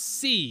 4chan.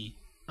 C,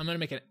 I'm going to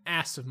make an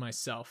ass of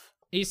myself.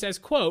 He says,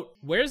 quote,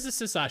 where's the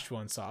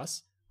Szechuan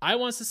sauce? I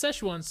want the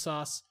Szechuan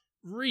sauce.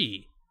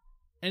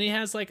 And he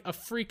has like a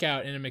freak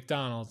out in a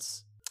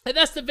McDonald's. And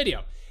that's the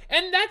video.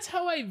 And that's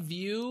how I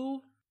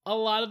view a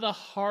lot of the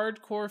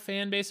hardcore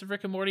fan base of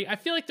Rick and Morty. I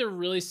feel like they're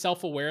really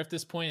self-aware at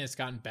this point and it's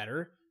gotten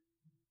better.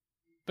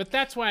 But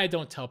that's why I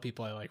don't tell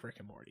people I like Rick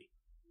and Morty.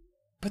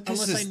 But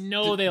this Unless is, I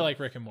know they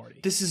like Rick and Morty.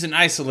 This is an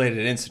isolated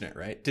incident,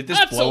 right? Did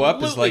this blow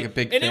up as like a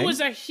big thing? And it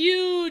was a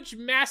huge,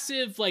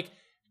 massive, like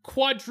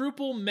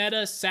quadruple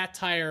meta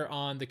satire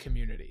on the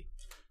community.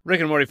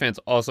 Rick and Morty fans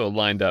also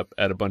lined up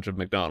at a bunch of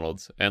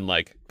McDonald's and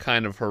like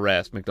kind of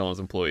harassed McDonald's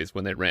employees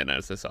when they ran out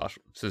of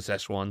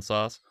Szechuan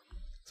sauce.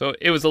 So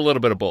it was a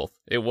little bit of both.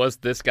 It was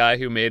this guy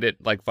who made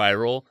it like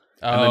viral.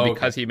 And then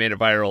because he made it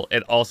viral,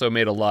 it also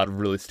made a lot of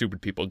really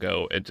stupid people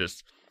go and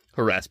just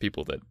harass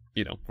people that,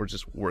 you know, were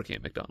just working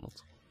at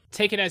McDonald's.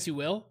 Take it as you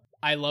will.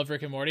 I love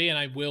Rick and Morty, and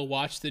I will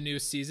watch the new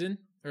season,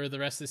 or the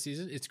rest of the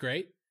season. It's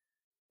great.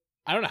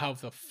 I don't know how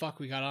the fuck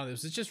we got on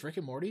this. Was it just Rick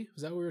and Morty?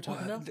 Was that what we were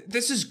talking about?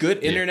 This is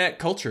good internet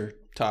culture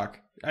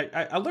talk.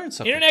 I learned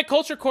something. Internet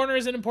Culture Corner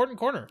is an important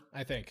corner,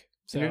 I think.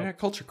 So, Internet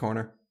Culture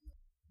Corner.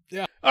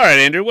 yeah. All right,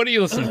 Andrew, what are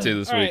you listening to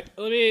this All week?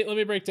 right, let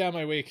me break down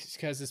my week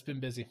because it's been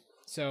busy.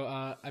 So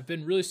I've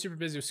been really super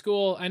busy with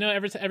school. I know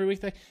every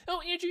week like,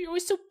 oh Andrew, you're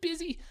always so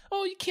busy.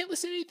 Oh, you can't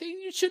listen to anything.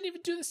 You shouldn't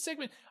even do this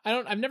segment.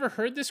 I've never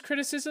heard this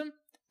criticism,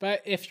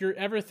 but if you're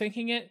ever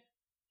thinking it,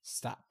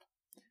 stop.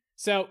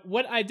 So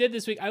what I did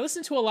this week, I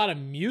listened to a lot of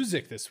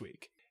music this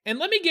week. And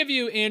let me give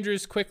you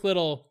Andrew's quick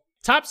little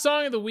top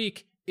song of the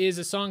week is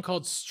a song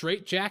called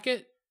Straight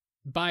Jacket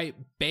by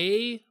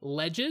Bay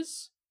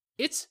Ledges.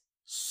 It's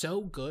so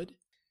good.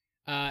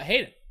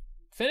 Hate it.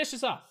 Finish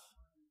this off.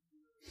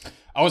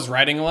 I was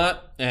writing a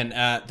lot, and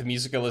the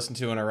music I listen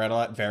to when I write a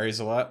lot varies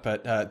a lot.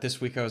 But this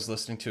week I was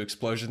listening to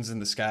Explosions in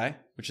the Sky,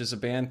 which is a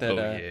band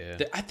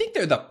that I think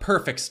they're the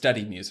perfect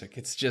study music.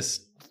 It's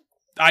just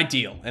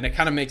ideal, and it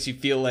kind of makes you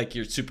feel like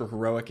you're super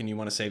heroic and you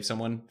want to save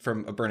someone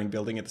from a burning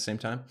building at the same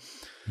time.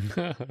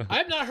 I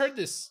have not heard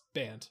this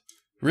band.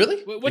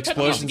 Really? What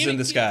Explosions in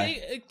the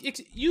Sky.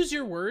 Use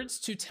your words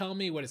to tell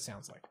me what it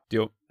sounds like.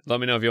 Let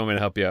me know if you want me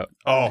to help you out.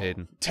 Oh,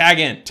 Hayden. Tag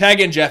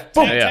in, Jeff.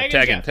 Boom.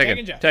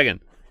 Tag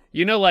in.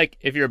 You know, like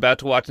if you're about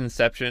to watch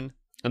Inception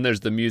and there's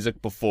the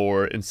music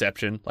before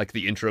Inception, like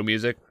the intro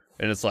music,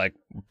 and it's like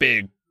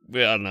big, I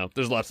don't know,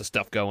 there's lots of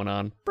stuff going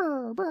on.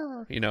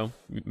 You know,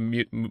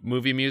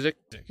 movie music.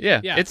 Yeah,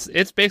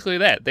 it's basically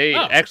that. They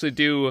actually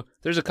do,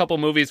 there's a couple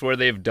movies where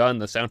they've done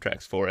the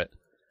soundtracks for it.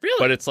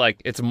 Really? But it's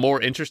like, it's more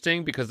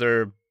interesting because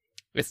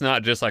it's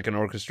not just like an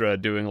orchestra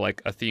doing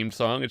like a themed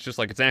song. It's just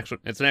like,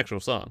 it's an actual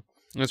song.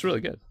 And it's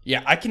really good.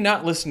 Yeah, I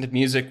cannot listen to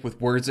music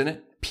with words in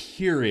it,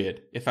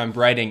 period, if I'm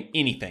writing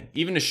anything,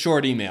 even a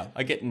short email.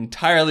 I get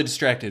entirely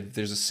distracted if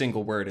there's a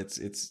single word.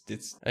 It's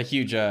a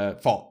huge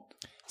fault.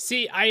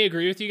 See, I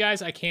agree with you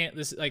guys. I can't,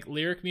 this like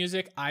lyric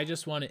music, I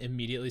just want to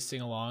immediately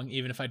sing along,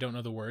 even if I don't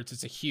know the words.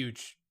 It's a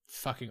huge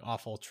fucking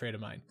awful trait of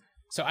mine.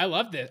 So I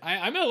love this.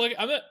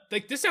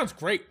 This sounds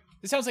great.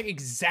 This sounds like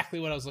exactly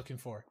what I was looking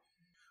for.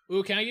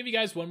 Ooh, can I give you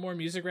guys one more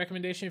music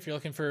recommendation if you're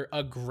looking for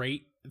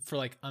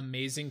like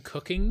amazing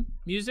cooking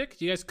music?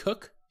 Do you guys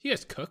cook? You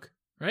guys cook,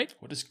 right?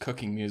 What is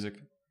cooking music?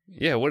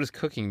 Yeah, what is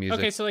cooking music?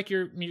 Okay, so like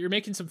you're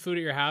making some food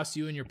at your house,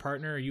 you and your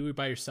partner, or you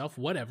by yourself,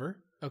 whatever.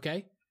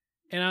 Okay,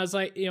 and I was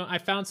like, I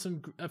found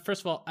some.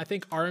 First of all, I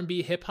think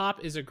R&B hip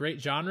hop is a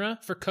great genre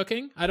for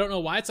cooking. I don't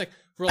know why. It's like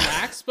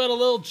relaxed but a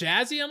little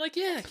jazzy. I'm like,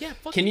 yeah.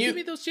 Fucking give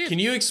me those jams. Can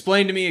you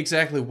explain to me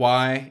exactly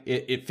why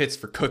it fits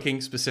for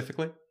cooking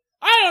specifically?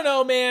 I don't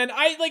know, man.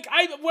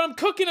 When I'm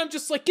cooking, I'm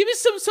just like, give me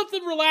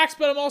something relaxed,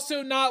 but I'm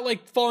also not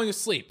like falling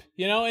asleep,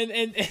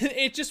 and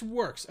it just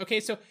works. Okay,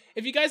 so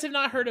if you guys have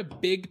not heard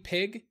of Big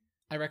Pig,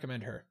 I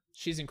recommend her.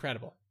 She's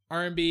incredible.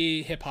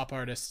 R&B hip hop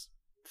artist,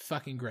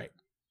 fucking great.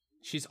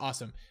 She's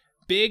awesome.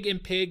 Big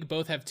and Pig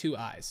both have 2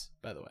 eyes,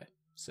 by the way.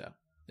 So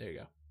there you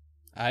go.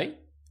 Aye.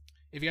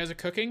 If you guys are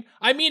cooking,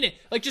 I mean it.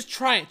 Like, just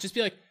try it. Just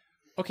be like,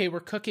 okay, we're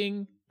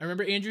cooking. I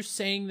remember Andrew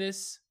saying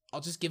this.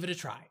 I'll just give it a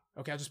try.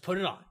 Okay, I'll just put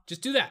it on.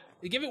 Just do that.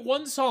 Give it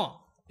one song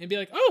and be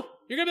like, oh,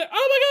 you're going to be like,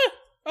 oh my God,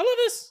 I love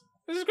this.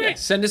 This is great. Yeah,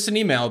 send us an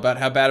email about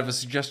how bad of a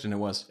suggestion it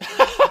was.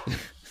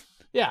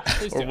 Yeah,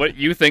 please do. Or what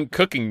you think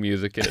cooking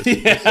music is.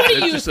 Yeah. What do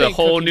you it's just a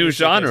whole new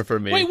genre for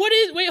me. Wait,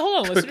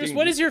 hold on, listeners.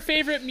 What is your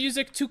favorite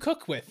music to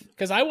cook with?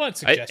 Because I want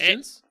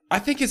suggestions. I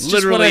think it's just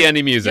literally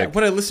any music. Yeah,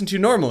 what I listen to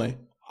normally.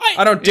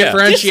 I don't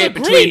differentiate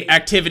between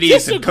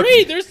activities and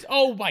cooking.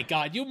 Oh my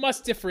God, you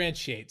must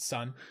differentiate,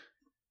 son.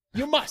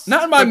 You must.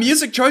 Not in my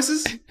music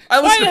choices. I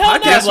listen to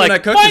podcasts when I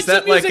cook. Find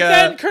some music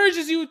that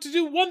encourages you to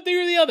do one thing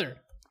or the other.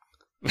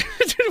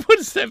 What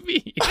does that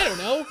mean? I don't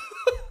know.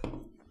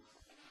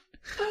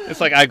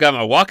 It's like I got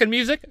my walking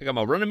music, I got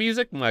my running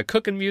music, my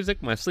cooking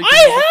music, my sleeping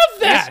music. music.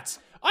 I have that.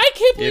 I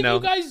can't believe You know.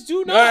 you guys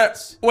do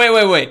not.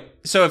 Wait.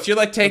 So if you're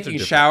like taking a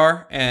different.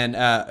 shower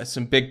and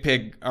some Big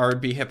Pig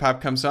R&B hip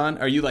hop comes on,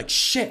 are you like,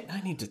 shit,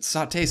 I need to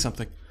saute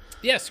something?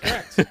 Yes,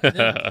 correct.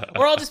 Yeah.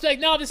 Or I'll just be like,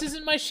 no, this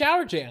isn't my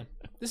shower jam.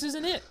 This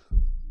isn't it.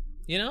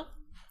 You know?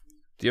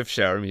 Do you have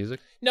shower music?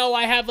 No,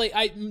 I have like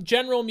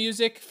general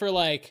music for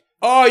like.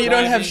 Oh, you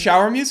don't have Driving.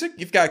 shower music?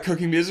 You've got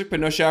cooking music, but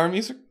no shower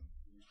music?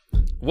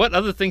 What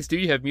other things do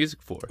you have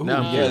music for? Ooh, Now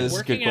I'm yeah, curious. this is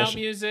a good Working out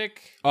question.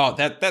 music, Oh,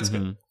 that's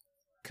good.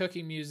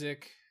 cooking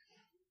music,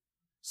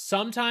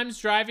 sometimes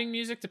driving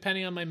music,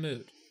 depending on my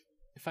mood.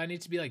 If I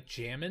need to be like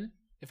jamming,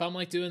 if I'm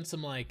like doing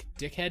some like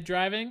dickhead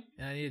driving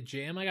and I need a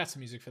jam, I got some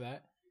music for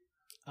that.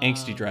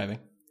 Angsty driving.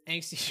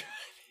 Angsty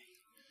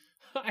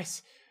driving.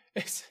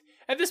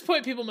 At this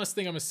point, people must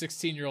think I'm a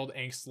 16-year-old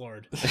angst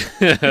lord.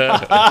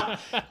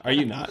 Are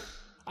you not?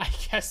 I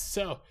guess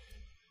so.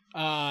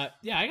 Yeah,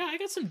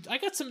 I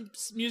got some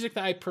music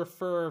that I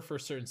prefer for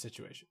certain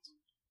situations,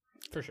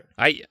 for sure.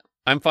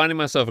 I'm finding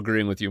myself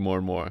agreeing with you more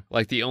and more.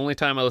 Like, the only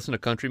time I listen to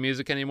country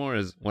music anymore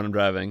is when I'm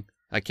driving.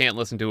 I can't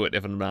listen to it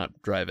if I'm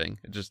not driving.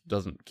 It just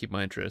doesn't keep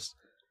my interest.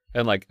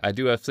 And, like, I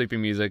do have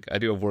sleeping music. I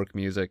do have work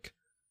music.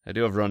 I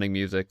do have running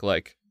music.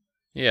 Like,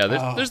 yeah,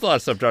 there's a lot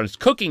of stuff.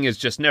 Cooking has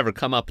just never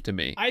come up to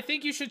me. I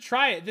think you should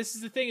try it. This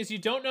is the thing: is you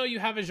don't know you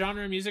have a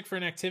genre of music for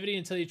an activity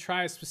until you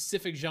try a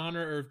specific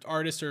genre or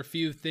artist or a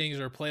few things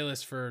or a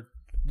playlist for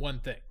one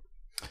thing.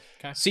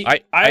 Okay. See,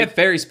 I- I have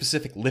very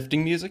specific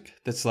lifting music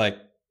that's like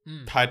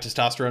Mm. high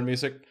testosterone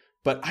music,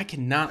 but I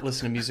cannot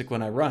listen to music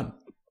when I run.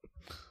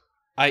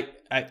 I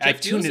Jeff,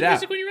 do you tune listen it to out.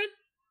 music when you run?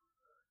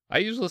 I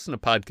usually listen to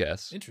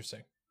podcasts.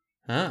 Interesting.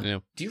 Huh? Yeah.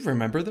 Do you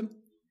remember them?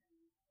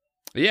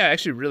 Yeah,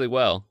 actually really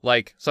well.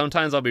 Like,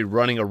 sometimes I'll be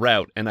running a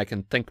route and I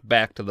can think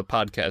back to the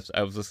podcast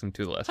I was listening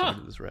to the last time I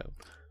did this route.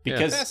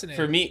 Because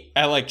Fascinating. for me,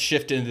 I like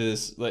shift into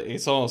this. Like,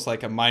 it's almost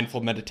like a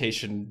mindful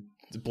meditation,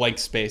 blank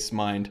space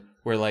mind,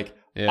 where like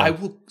Yeah. I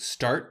will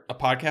start a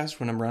podcast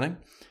when I'm running,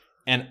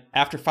 and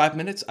after 5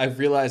 minutes, I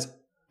realize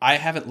I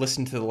haven't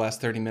listened to the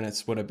last 30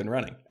 minutes when I've been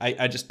running.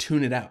 I just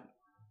tune it out.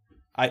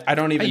 I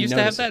don't even. I used to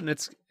have notice that,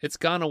 it. and it's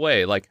gone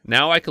away. Like,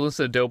 now I can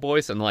listen to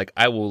Doughboys, and like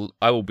I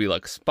will be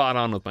like spot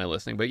on with my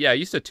listening. But yeah, I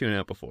used to tune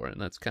out before, and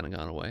that's kind of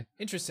gone away.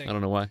 Interesting. I don't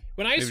know why.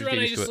 When I used to Maybe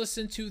run, I get used to just it.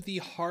 listened to the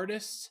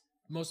hardest,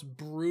 most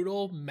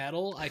brutal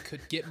metal I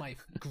could get my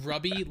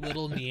grubby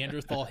little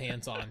Neanderthal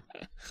hands on.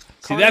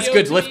 See, that's Cardio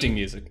good to lifting me-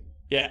 music.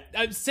 Yeah.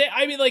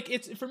 I mean, like,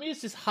 it's for me,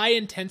 it's just high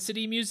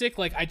intensity music.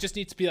 Like, I just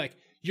need to be like,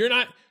 you're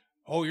not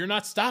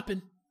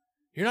stopping.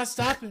 You're not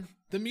stopping.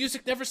 The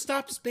music never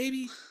stops,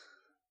 baby.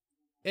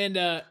 And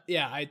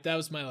yeah, that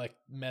was my like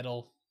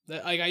metal.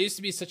 Like, I used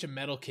to be such a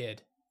metal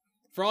kid.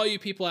 For all you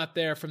people out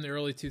there from the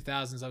early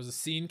 2000s, I was a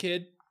scene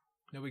kid.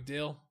 No big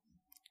deal.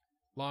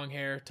 Long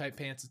hair, tight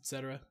pants,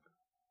 etc.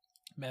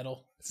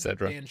 Metal,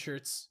 Etc. band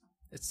shirts,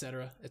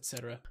 etc.,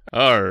 etc.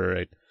 All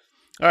right.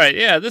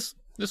 Yeah, this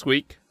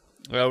week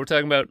we're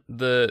talking about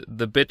the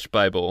Bitch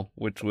Bible,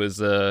 which was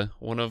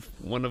one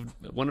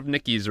of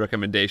Nikki's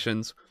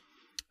recommendations.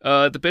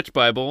 The Bitch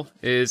Bible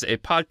is a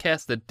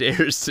podcast that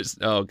dares to.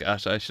 Oh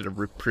gosh, I should have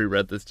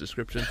pre-read this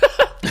description.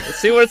 Let's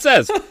see what it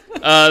says.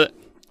 The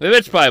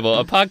Bitch Bible,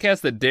 a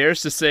podcast that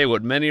dares to say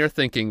what many are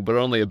thinking, but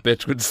only a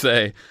bitch would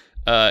say.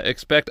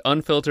 Expect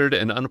unfiltered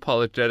and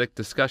unapologetic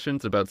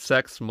discussions about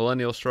sex,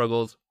 millennial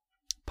struggles,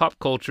 pop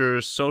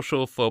culture,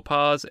 social faux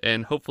pas,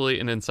 and hopefully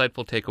an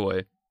insightful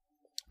takeaway.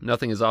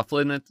 Nothing is off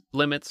limits,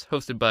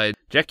 hosted by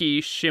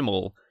Jackie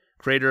Schimmel,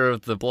 creator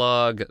of the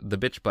blog The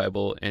Bitch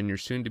Bible, and your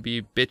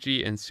soon-to-be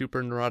bitchy and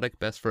super neurotic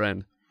best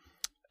friend.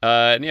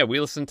 And yeah, we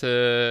listened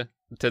to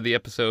the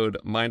episode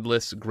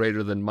Mindless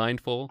Greater Than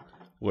Mindful,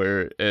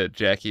 where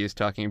Jackie is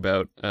talking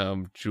about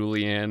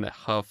Julianne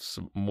Hough's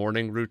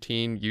morning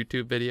routine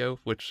YouTube video,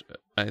 which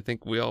I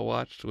think we all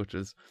watched, which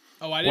is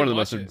Oh, I didn't one of the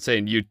watch most it.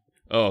 insane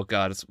Oh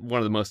god, it's one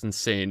of the most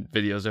insane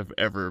videos I've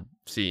ever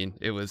seen.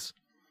 It was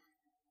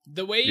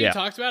The way you Yeah.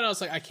 talked about it, I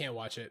was like, I can't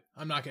watch it.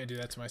 I'm not going to do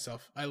that to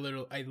myself. I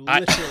literally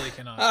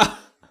cannot.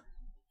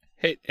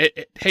 Hey,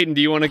 Hayden,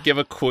 do you want to give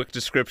a quick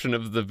description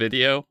of the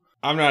video?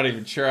 I'm not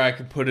even sure I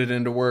could put it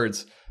into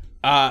words.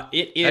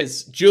 It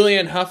is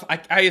Julianne Hough.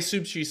 I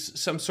assume she's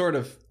some sort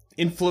of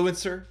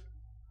influencer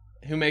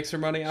who makes her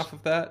money off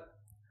of that.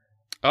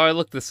 Oh, I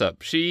looked this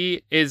up.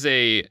 She is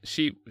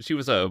she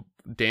was a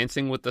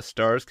Dancing with the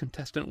Stars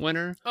contestant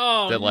winner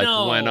Oh, that like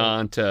no. went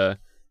on to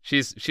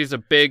she's a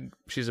big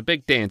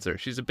dancer.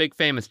 She's a big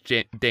famous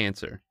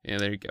dancer. Yeah,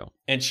 there you go.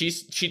 And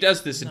she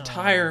does this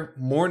entire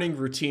morning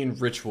routine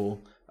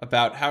ritual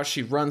about how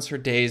she runs her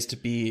days to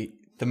be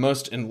the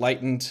most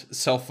enlightened,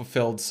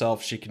 self-fulfilled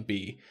self she can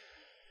be.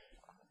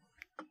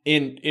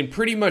 In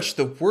pretty much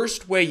the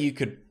worst way you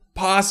could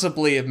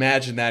possibly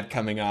imagine that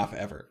coming off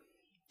ever.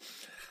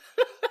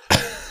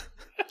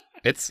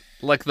 It's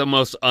like the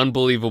most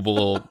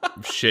unbelievable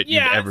shit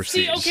you've ever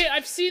seen. Okay,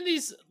 I've seen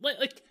these.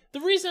 Like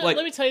the reason. Like-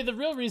 let me tell you, the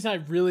real reason I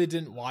really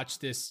didn't watch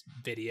this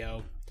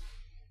video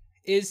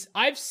is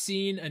I've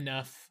seen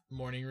enough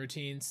morning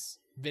routines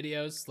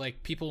videos.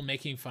 Like, people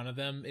making fun of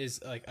them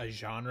is like a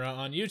genre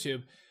on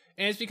YouTube,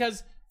 and it's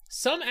because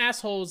some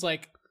assholes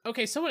like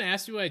okay, someone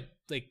asked me what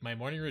my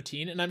morning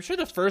routine, and I'm sure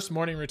the first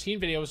morning routine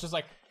video was just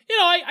like,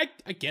 I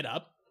get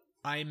up,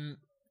 I'm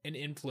an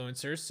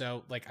influencer,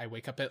 so like I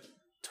wake up at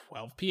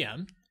 12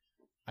 p.m.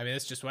 I mean,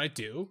 that's just what I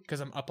do because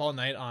I'm up all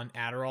night on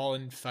Adderall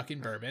and fucking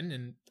bourbon,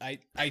 and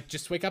I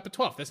just wake up at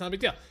 12. That's not a big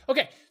deal.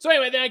 Okay, so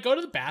anyway, then I go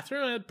to the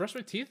bathroom and I brush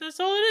my teeth, and that's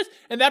all it is.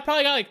 And that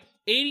probably got like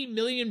 80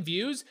 million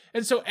views,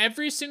 and so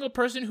every single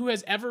person who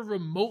has ever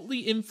remotely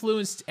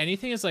influenced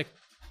anything is like,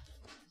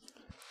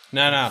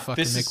 no,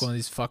 fucking make one of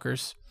these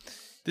fuckers.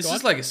 This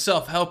is like a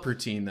self-help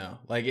routine, though.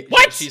 Like,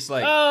 What? She's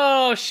like,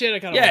 oh shit, I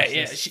gotta watch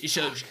yeah. this.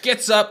 She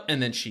gets up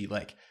and then she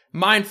like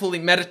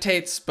mindfully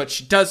meditates, but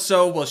she does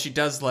so while she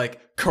does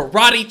like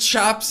karate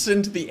chops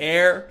into the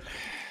air.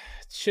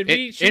 Should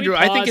we Andrew,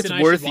 pause I think it's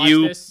and worth should watch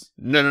you. this?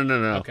 No.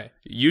 Okay.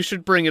 You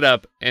should bring it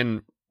up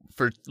and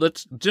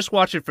let's just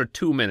watch it for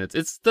 2 minutes.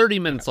 It's 30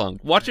 minutes long.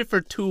 Watch it for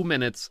 2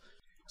 minutes.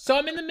 So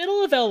I'm in the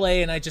middle of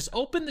LA and I just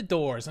open the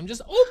doors. I'm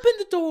just open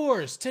the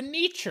doors to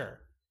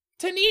nature.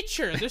 To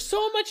nature. There's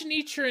so much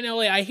nature in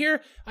LA. I hear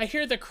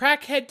the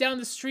crackhead down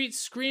the street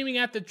screaming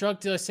at the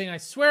drug dealer saying, "I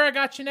swear I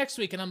got you next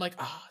week." And I'm like,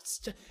 it's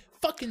just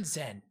fucking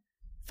zen.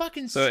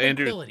 Fucking So,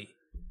 Andrew, tranquility.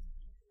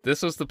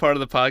 This was the part of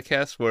the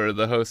podcast where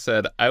the host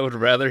said, "I would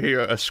rather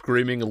hear a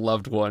screaming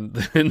loved one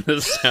than the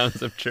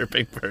sounds of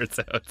chirping birds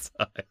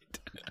outside."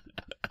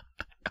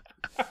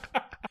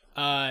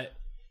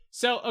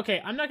 So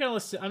okay, I'm not gonna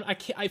listen.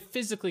 I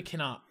physically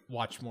cannot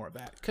watch more of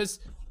that because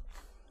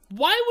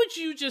why would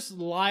you just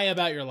lie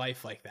about your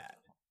life like that?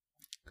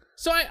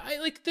 So I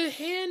like the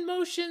hand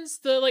motions.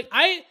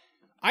 I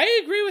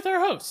agree with our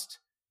host.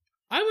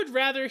 I would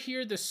rather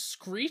hear the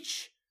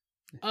screech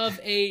of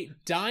a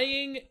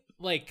dying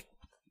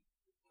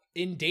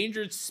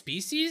endangered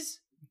species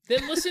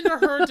than listen to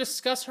her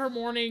discuss her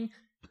morning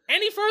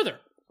any further.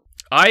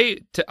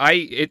 I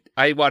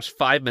watched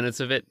 5 minutes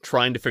of it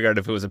trying to figure out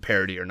if it was a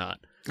parody or not.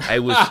 I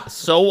was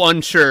so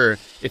unsure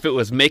if it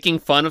was making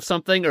fun of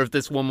something or if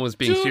this woman was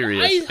being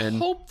serious. I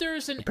hope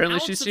there's an apparently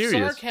ounce she's of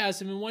serious.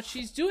 sarcasm in what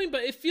she's doing,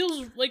 but it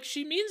feels like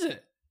she means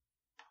it.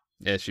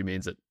 Yeah, she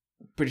means it.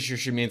 Pretty sure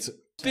she means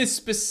this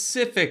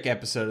specific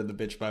episode of the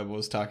Bitch Bible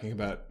was talking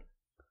about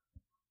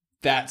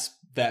that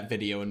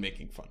video and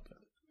making fun of it.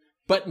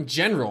 But in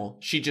general,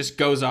 she just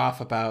goes off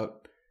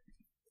about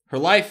her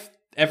life,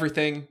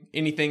 everything,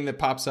 anything that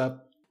pops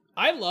up.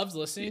 I loved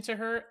listening to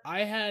her. I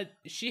have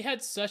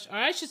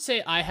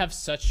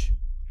such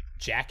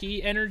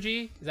Jackie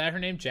energy. Is that her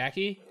name,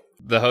 Jackie?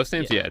 The host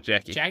name's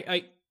Jackie.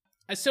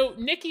 So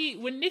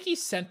when Nikki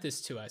sent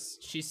this to us,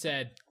 she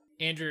said,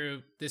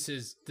 "Andrew,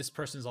 this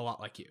person's a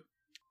lot like you."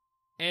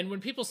 And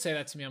when people say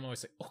that to me, I'm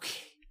always like,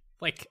 okay,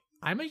 like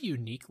I'm a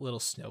unique little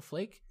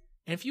snowflake,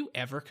 and if you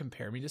ever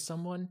compare me to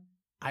someone,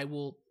 I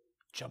will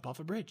jump off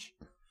a bridge.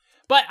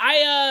 But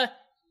I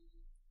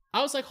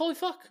was like, holy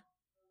fuck.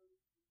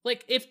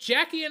 Like, if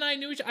Jackie and I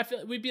knew each other, I feel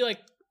like we'd be like,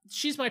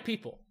 she's my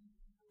people.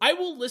 I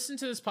will listen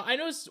to this. I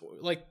know it's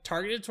like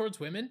targeted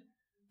towards women,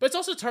 but it's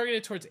also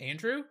targeted towards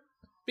Andrew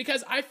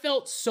because I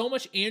felt so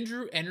much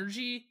Andrew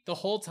energy the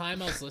whole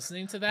time I was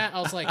listening to that. I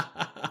was like,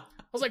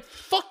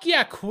 fuck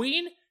yeah,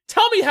 queen.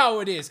 Tell me how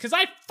it is, because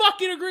I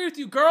fucking agree with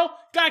you, girl.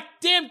 God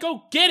damn,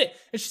 go get it.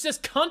 And she says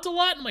cunt a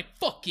lot, and I'm like,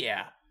 fuck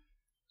yeah.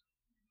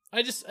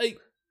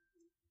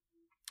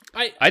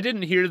 I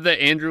didn't hear the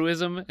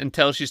Andrewism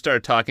until she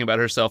started talking about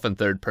herself in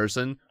third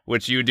person,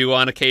 which you do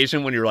on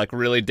occasion when you're like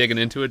really digging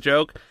into a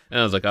joke. And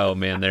I was like, oh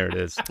man, there it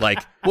is.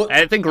 Like,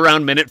 I think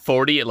around minute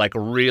 40,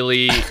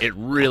 it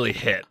really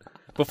hit.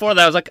 Before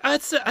that, I was like,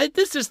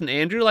 this isn't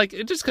Andrew. Like,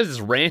 just because it's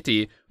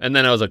ranty. And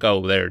then I was like,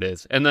 oh, there it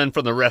is. And then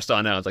from the rest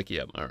on out, I was like,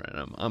 yeah, all right,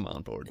 I'm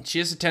on board. She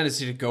has a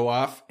tendency to go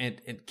off and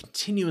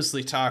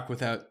continuously talk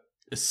without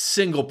a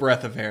single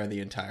breath of air the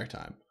entire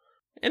time,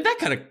 and that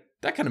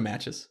kind of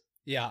matches.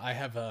 Yeah, I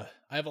have a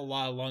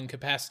lot of lung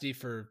capacity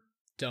for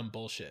dumb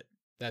bullshit.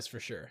 That's for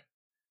sure.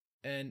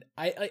 And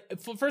I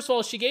first of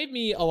all, she gave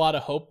me a lot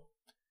of hope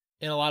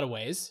in a lot of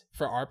ways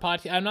for our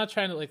podcast. I'm not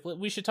trying to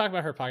we should talk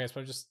about her podcast, but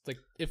I'm just like,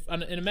 if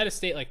in a meta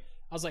state, I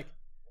was like,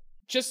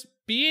 just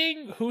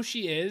being who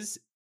she is,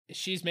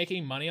 she's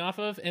making money off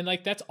of, and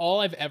that's all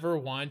I've ever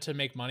wanted to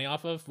make money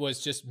off of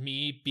was just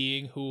me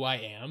being who I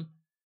am.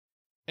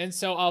 And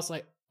so I was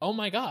like, oh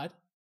my god,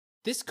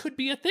 this could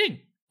be a thing.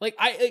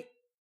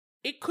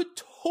 It could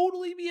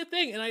totally be a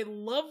thing. And I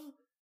love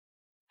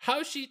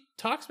how she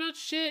talks about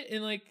shit.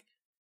 And I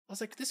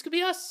was like, this could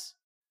be us.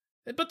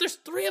 But there's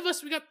 3 of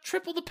us. We got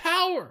triple the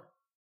power.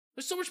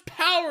 There's so much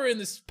power in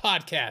this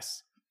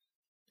podcast.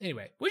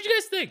 Anyway, what did you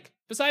guys think?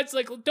 Besides,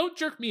 don't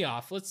jerk me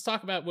off. Let's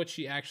talk about what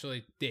she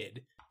actually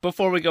did.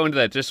 Before we go into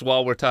that, just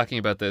while we're talking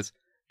about this,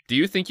 do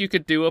you think you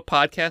could do a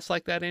podcast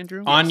like that,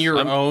 Andrew? On your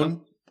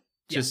own?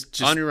 Just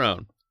on your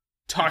own.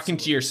 Talking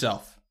to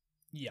yourself.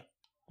 Yeah.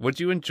 Would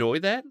you enjoy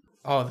that?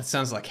 Oh, that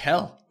sounds like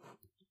hell.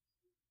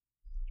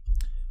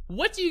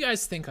 What do you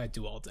guys think I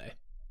do all day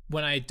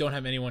when I don't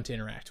have anyone to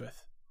interact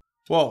with?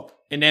 Well,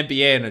 an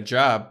MBA and a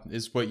job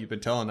is what you've been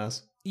telling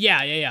us.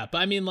 Yeah. But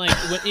I mean, when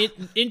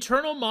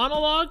internal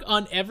monologue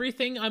on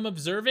everything I'm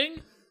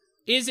observing,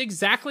 is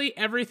exactly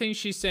everything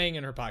she's saying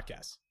in her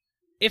podcast.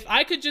 If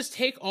I could just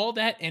take all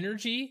that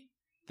energy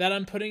that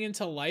I'm putting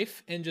into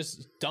life and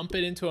just dump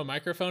it into a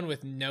microphone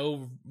with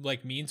no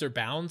like means or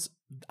bounds,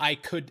 I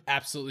could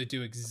absolutely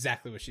do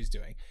exactly what she's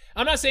doing.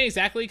 I'm not saying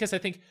exactly because I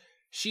think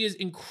she is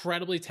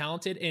incredibly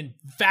talented and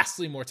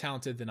vastly more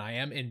talented than I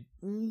am and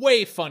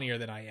way funnier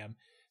than I am.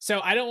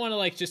 So I don't want to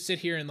like just sit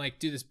here and like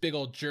do this big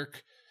old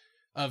jerk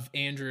of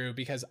Andrew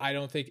because I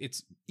don't think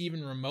it's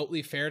even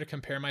remotely fair to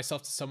compare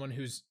myself to someone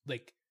who's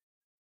like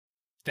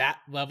that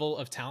level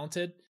of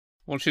talented.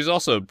 Well, she's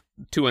also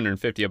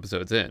 250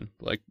 episodes in.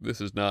 Like,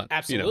 this is not...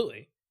 Absolutely.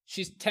 You know.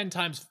 She's 10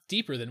 times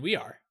deeper than we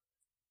are,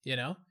 you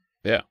know?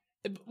 Yeah.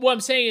 What I'm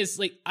saying is,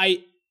 like,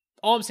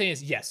 all I'm saying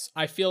is, yes,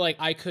 I feel like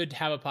I could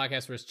have a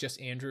podcast where it's just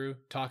Andrew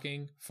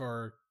talking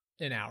for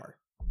an hour.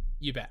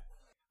 You bet.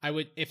 I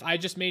would, if I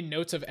just made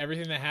notes of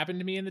everything that happened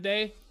to me in the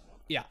day,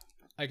 yeah,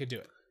 I could do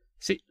it.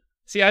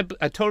 See, I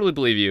totally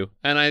believe you.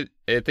 And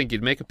I think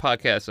you'd make a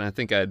podcast, and I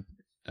think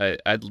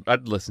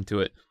I'd listen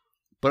to it.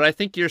 But I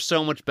think you're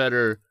so much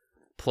better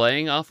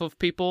playing off of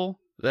people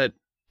that,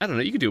 I don't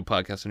know, you could do a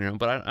podcast on your own,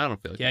 but I don't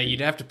feel like... Yeah,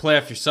 you'd have to play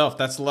off yourself.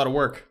 That's a lot of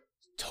work.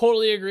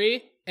 Totally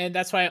agree. And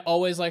that's why I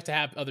always like to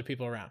have other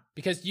people around.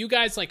 Because you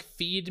guys, like,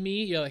 feed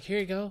me. You're like, here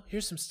you go.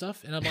 Here's some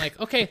stuff. And I'm like,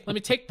 okay, let me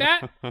take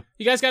that.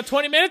 You guys got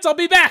 20 minutes? I'll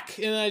be back.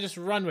 And I just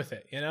run with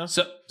it, you know?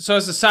 So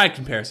as a side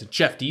comparison,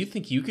 Jeff, do you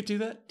think you could do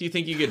that? Do you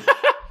think you could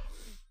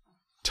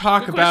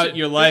talk about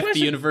your life,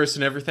 the universe,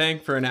 and everything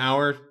for an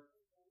hour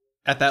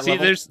at that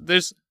level?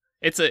 See,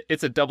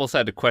 it's a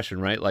double-sided question,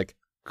 right? Like,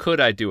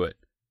 could I do it?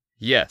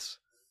 Yes.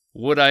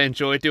 Would I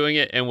enjoy doing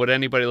it? And would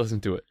anybody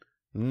listen to it?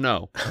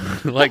 No.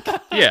 Like,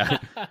 yeah.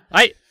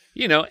 I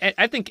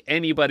think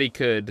anybody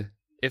could,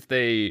 if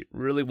they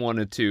really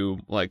wanted to,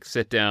 like,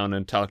 sit down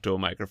and talk to a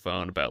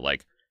microphone about,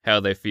 like, how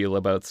they feel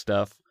about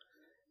stuff.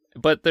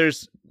 But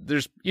there's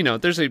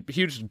a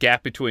huge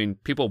gap between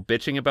people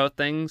bitching about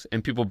things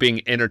and people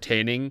being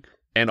entertaining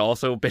and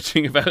also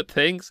bitching about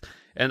things.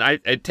 And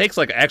it takes,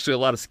 like, actually a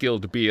lot of skill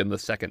to be in the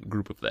second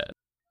group of that.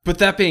 But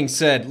that being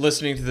said,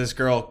 listening to this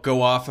girl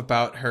go off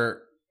about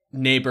her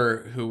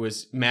neighbor who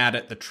was mad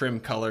at the trim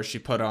color she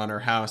put on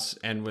her house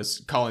and was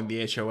calling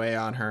the HOA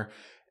on her.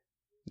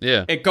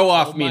 Yeah. It go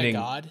off Oh my meaning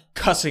God.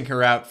 cussing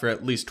her out for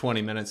at least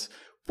 20 minutes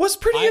was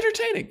pretty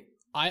entertaining.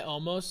 I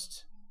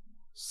almost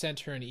sent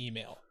her an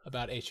email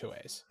about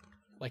HOAs.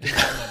 Like, in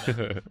that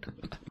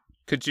moment.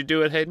 Could you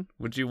do it, Hayden?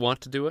 Would you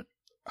want to do it?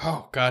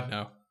 Oh, God,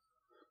 no.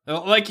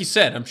 Like you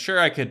said, I'm sure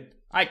I could.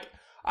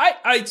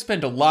 I'd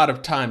spend a lot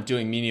of time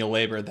doing menial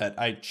labor that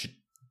I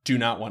do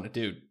not want to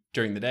do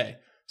during the day.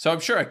 So I'm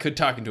sure I could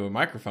talk into a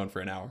microphone for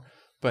an hour.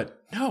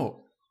 But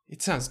no,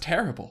 it sounds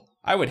terrible.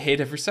 I would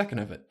hate every second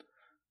of it.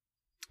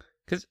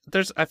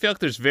 Because I feel like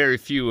there's very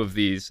few of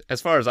these, as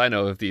far as I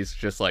know, of these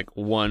just like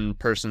one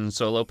person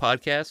solo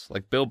podcasts.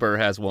 Like Bill Burr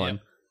has one.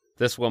 Yeah.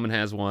 This woman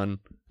has one.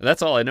 And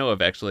that's all I know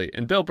of, actually.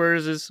 And Bill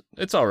Burr's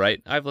it's all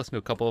right. I've listened to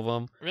a couple of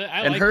them. Really?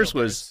 And like hers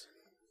Bill was,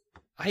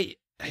 I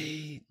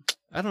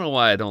don't know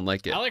why I don't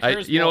like it. I like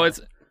hers more.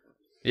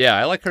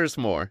 I like hers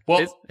more.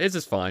 Well, it's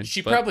just fine.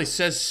 She probably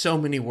says so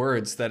many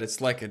words that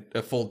it's like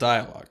a full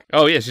dialogue.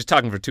 Oh, yeah, she's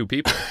talking for two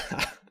people.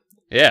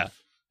 Yeah.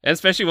 And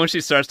especially when she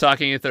starts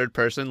talking in third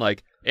person,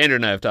 like, Andrew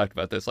and I have talked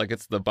about this, like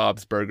it's the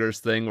Bob's Burgers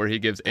thing where he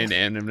gives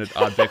inanimate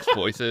objects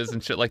voices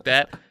and shit like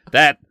that.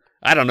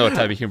 I don't know what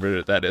type of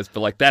humor that is,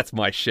 but like that's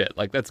my shit.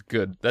 Like that's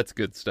good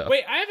stuff.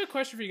 Wait, I have a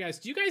question for you guys.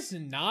 Do you guys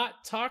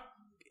not talk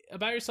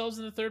about yourselves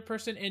in the third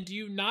person, and do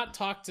you not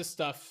talk to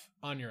stuff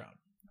on your own?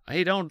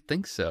 I don't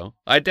think so.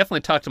 I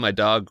definitely talk to my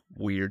dog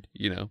weird,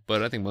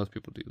 but I think most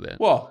people do that.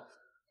 Well,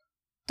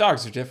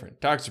 dogs are different.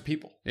 Dogs are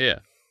people. Yeah.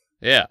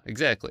 Yeah,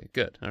 exactly.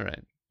 Good. All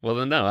right. Well,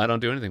 then no, I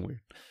don't do anything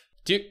weird.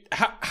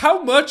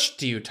 How much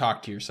do you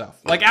talk to yourself?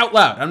 Like out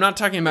loud. I'm not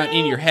talking about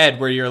in your head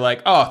where you're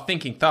like, oh,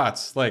 thinking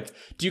thoughts. Like,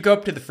 do you go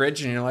up to the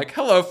fridge and you're like,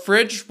 hello,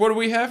 fridge, what do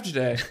we have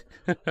today?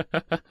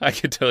 I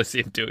could totally see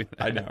him doing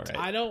that. I know, right?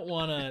 I don't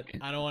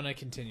want to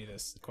continue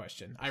this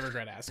question. I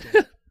regret asking.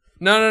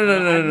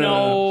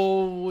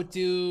 No,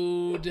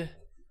 dude.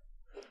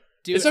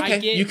 It's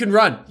okay. You can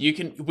run. We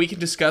can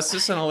discuss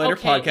this on a later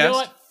podcast. You know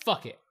what?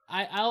 Fuck it.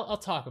 I'll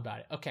talk about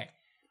it. Okay.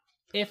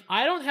 If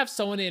I don't have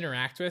someone to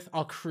interact with,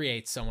 I'll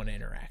create someone to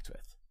interact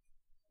with.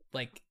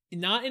 Like,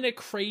 not in a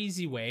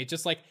crazy way.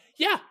 Just like,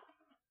 yeah.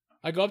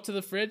 I go up to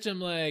the fridge. I'm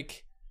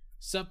like,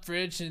 sup,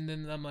 fridge? And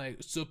then I'm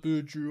like, sup,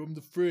 Andrew? I'm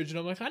the fridge. And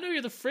I'm like, I know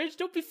you're the fridge.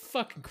 Don't be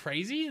fucking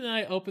crazy. And then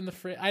I open the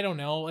fridge. I don't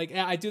know. Like,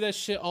 I do that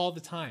shit all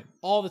the time.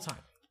 All the time.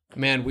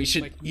 Man, we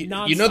should. Like, you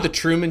know the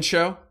Truman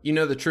Show? You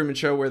know the Truman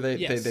Show where they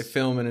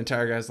film an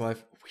entire guy's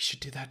life? We should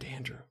do that to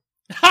Andrew.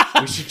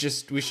 we should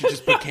just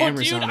put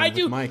cameras on him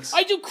with mics.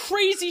 I do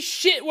crazy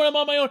shit when I'm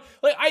on my own.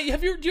 Like, do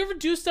you ever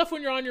do stuff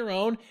when you're on your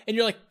own and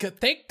you're like,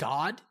 thank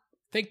God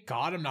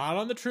I'm not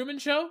on the Truman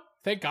Show.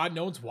 Thank God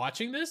no one's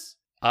watching this.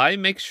 I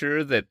make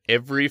sure that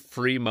every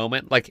free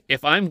moment, like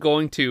if I'm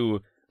going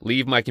to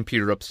leave my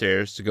computer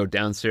upstairs to go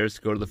downstairs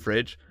to go to the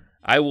fridge,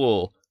 I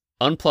will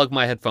unplug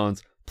my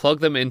headphones, plug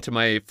them into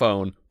my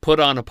phone,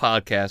 put on a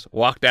podcast,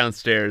 walk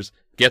downstairs,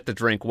 get the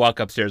drink, walk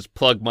upstairs,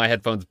 plug my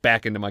headphones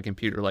back into my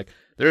computer. Like,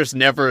 there's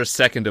never a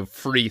second of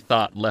free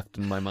thought left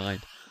in my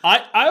mind.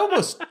 I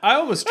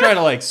almost try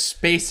to like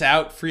space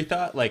out free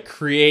thought, like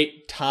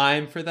create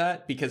time for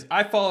that, because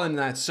I fall in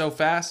that so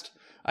fast.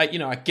 I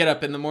get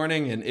up in the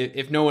morning, and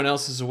if no one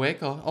else is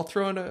awake, I'll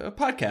throw in a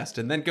podcast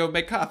and then go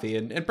make coffee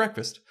and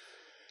breakfast.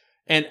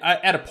 And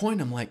at a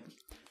point, I'm like,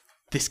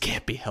 this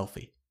can't be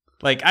healthy.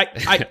 Like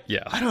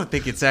Yeah. I don't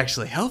think it's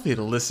actually healthy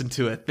to listen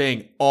to a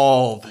thing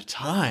all the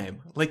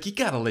time. Like, you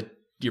gotta let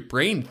your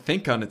brain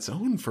think on its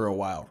own for a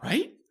while,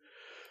 right?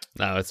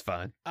 No, it's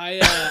fine.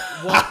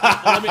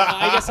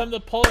 I guess I'm the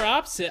polar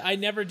opposite. I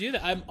never do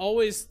that. I'm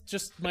always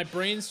just, my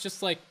brain's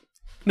just like,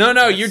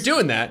 No, you're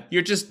doing that.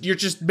 You're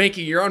just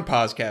making your own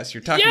podcast.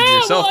 You're talking to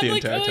yourself the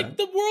entire time.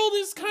 the world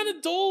is kind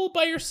of dull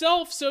by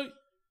yourself, so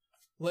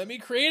let me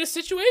create a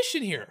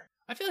situation here.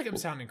 I feel like I'm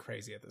sounding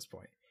crazy at this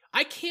point.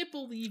 I can't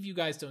believe you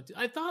guys don't do.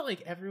 I thought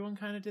like everyone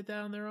kind of did that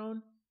on their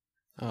own.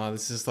 Oh,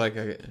 this is like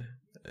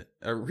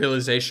a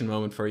realization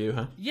moment for you,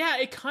 huh? Yeah,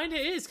 it kind of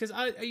is, because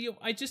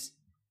I just.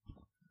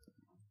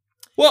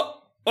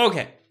 Well,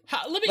 okay.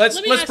 Let's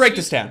ask break you-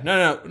 this down.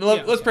 No.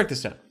 Let's break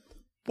this down.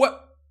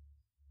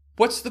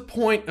 What's the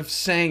point of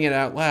saying it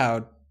out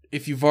loud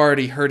if you've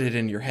already heard it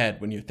in your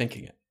head when you're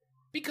thinking it?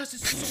 Because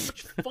it's so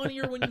much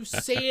funnier when you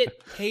say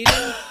it,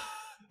 Hayden.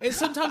 And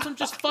sometimes I'm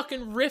just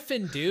fucking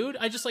riffing, dude.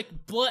 I just like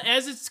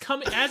as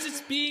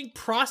it's being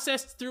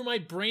processed through my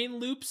brain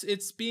loops,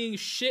 it's being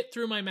shit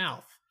through my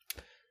mouth.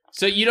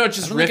 So you don't I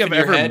just don't riff think in I've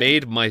your ever head?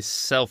 made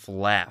myself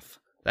laugh.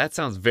 That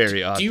sounds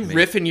very odd. Do you to me.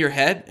 riff in your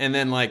head and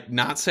then like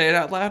not say it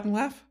out loud and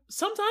laugh?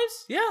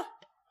 Sometimes, yeah.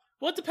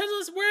 Well, it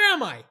depends on where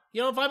am I.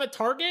 If I'm at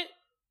Target,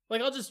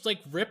 like I'll just like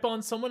rip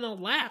on someone and I'll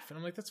laugh, and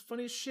I'm like, that's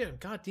funny as shit.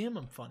 God damn,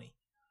 I'm funny.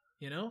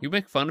 You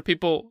make fun of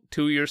people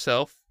to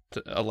yourself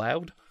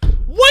aloud?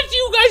 What do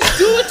you guys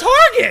do at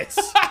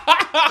Targets?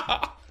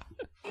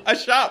 I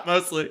shop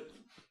mostly.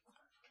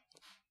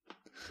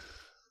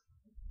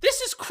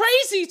 This is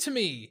crazy to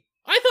me.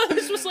 I thought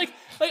this was like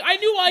I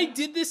knew I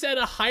did this at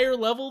a higher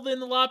level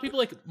than a lot of people,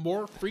 like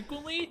more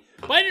frequently,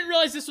 but I didn't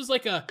realize this was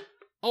like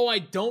I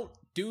don't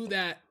do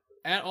that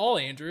at all,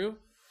 Andrew.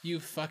 You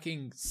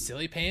fucking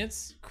silly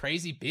pants,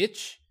 crazy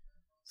bitch.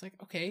 It's like,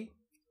 okay,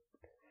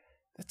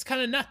 that's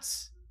kind of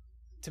nuts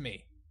to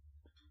me.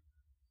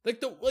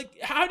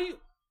 How do you?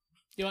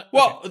 You know what?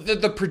 Well, Okay.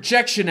 the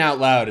projection out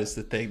loud is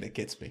the thing that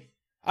gets me.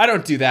 I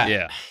don't do that.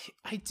 Yeah.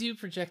 I do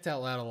project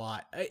out loud a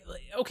lot.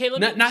 Okay, let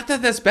me. Not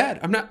that that's bad.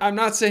 I'm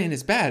not saying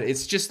it's bad.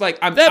 It's just like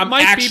I'm That might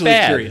be actually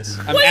bad. curious.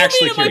 I'm What do you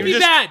actually mean it might be curious.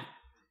 bad?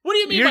 What do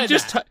you mean You're by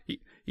just that?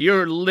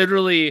 you're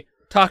literally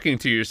talking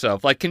to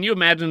yourself. Like, can you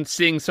imagine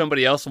seeing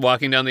somebody else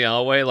walking down the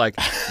hallway, like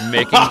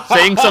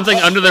saying something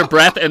under their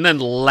breath and then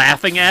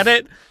laughing at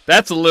it?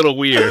 That's a little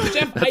weird.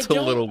 Jeff, That's a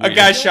little A weird.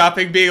 guy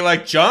shopping being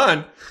like,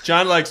 John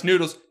likes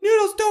noodles.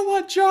 Noodles don't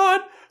want John.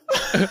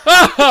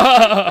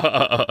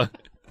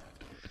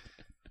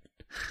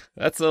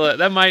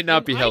 That might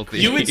not be healthy.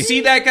 You would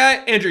see that guy,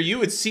 Andrew. You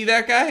would see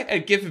that guy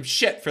and give him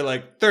shit for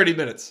like 30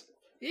 minutes.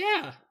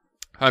 Yeah.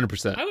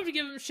 100%. I wouldn't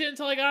give him shit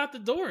until I got out the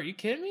door. Are you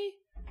kidding me?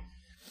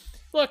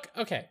 Look,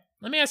 okay.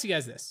 Let me ask you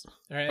guys this.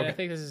 All right, Okay. I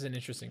think this is an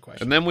interesting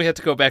question. And then we have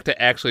to go back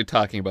to actually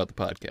talking about the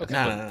podcast. Okay.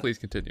 But No. please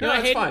continue. No, No,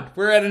 it's Hayden- fine.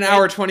 We're at an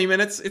hour 20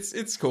 minutes.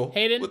 It's cool.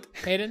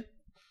 Hayden,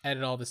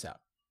 edit all this out.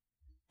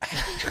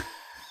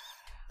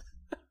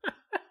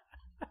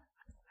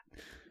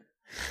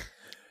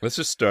 Let's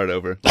just start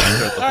over. Let's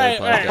start the All right,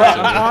 whole all right. podcast I'm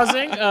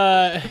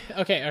over.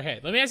 pausing. Okay.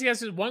 Let me ask you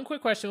guys just one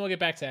quick question. We'll get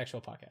back to the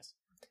actual podcast.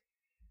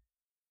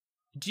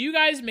 Do you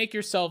guys make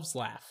yourselves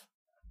laugh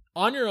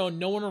on your own,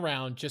 no one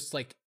around? Just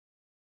like,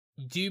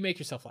 do you make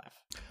yourself laugh?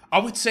 I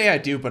would say I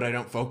do, but I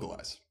don't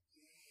vocalize.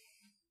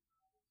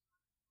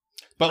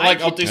 But I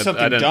like, I'll could- do That-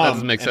 something that doesn't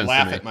dumb make and sense to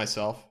laugh me. at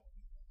myself.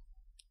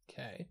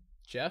 Okay,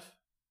 Jeff.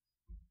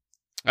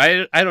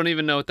 I don't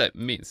even know what that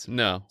means.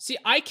 No. See,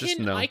 I Just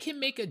can no.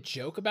 make a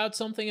joke about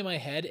something in my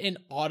head and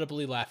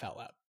audibly laugh out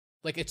loud.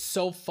 Like, it's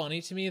so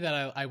funny to me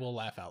that I will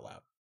laugh out loud.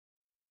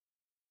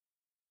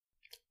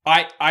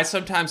 I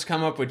sometimes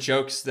come up with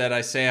jokes that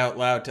I say out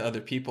loud to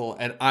other people,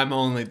 and I'm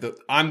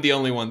the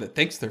only one that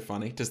thinks they're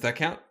funny. Does that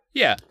count?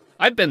 Yeah,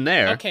 I've been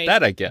there. Okay,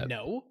 That I get.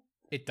 No,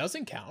 it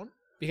doesn't count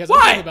because Why?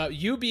 I'm talking about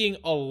you being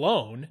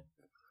alone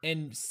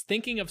and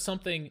thinking of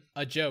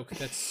a joke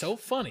that's so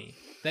funny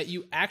that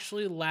you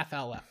actually laugh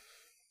out loud.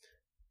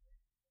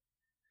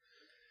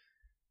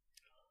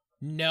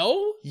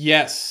 No?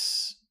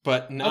 Yes,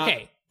 but not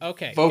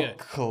Okay, good.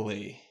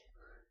 vocally.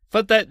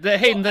 But that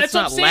Hayden, Well, that's that's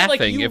what not I'm saying, like,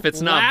 laughing you if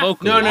it's laugh- not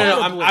vocal.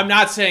 No. Audibly. I'm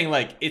not saying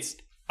like it's.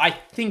 I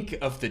think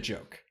of the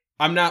joke.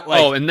 I'm not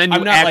like. Oh, and then you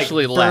I'm not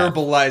actually like laugh.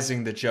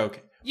 verbalizing the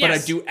joke, but I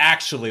Yes. do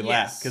actually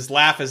laugh Yes. because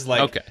laugh is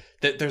like Okay.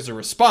 that. There's a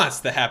response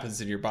that happens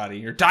in your body.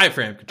 Your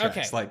diaphragm contracts.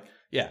 Okay. Like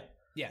yeah.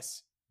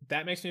 Yes.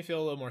 That makes me feel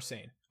a little more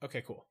sane.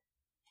 Okay, cool.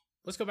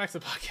 Let's go back to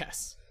the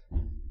podcast.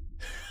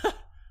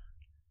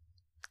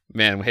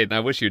 Man, Hayden,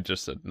 I wish you'd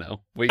just said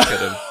no. We could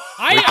have.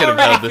 I We could have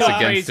already held this feel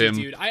against crazy, him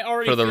dude. I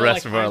already for the feel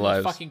rest like of our I'm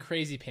lives. fucking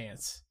crazy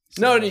pants.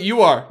 No,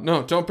 you are.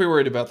 No, don't be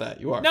worried about that.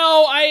 You are.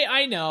 No,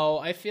 I know.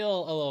 I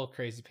feel a little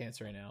crazy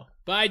pants right now.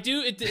 But I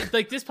do,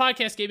 like, this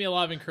podcast gave me a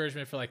lot of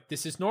encouragement for, like,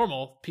 this is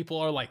normal. People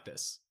are like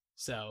this.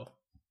 So,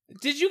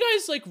 did you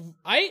guys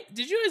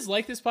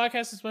like this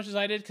podcast as much as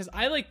I did? Because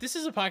this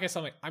is a podcast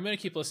I'm like, I'm going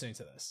to keep listening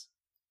to this.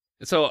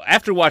 So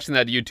after watching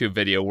that YouTube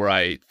video where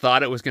I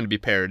thought it was going to be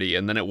parody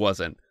and then it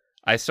wasn't,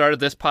 I started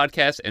this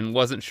podcast and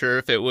wasn't sure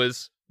if it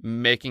was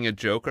making a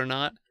joke or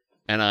not.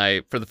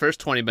 And for the first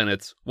 20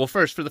 minutes,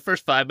 for the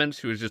first 5 minutes,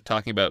 he was just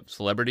talking about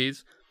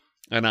celebrities.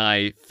 And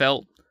I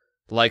felt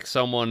like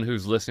someone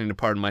who's listening to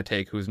Pardon My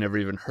Take, who's never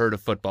even heard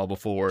of football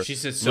before, She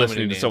said so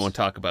listening many to someone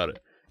talk about it.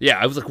 Yeah,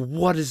 I was like,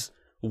 what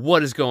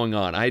is going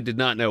on? I did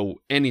not know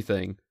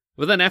anything.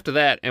 But then after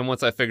that, and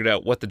once I figured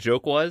out what the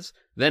joke was,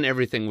 then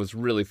everything was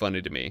really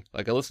funny to me.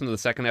 Like, I listened to the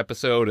second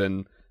episode,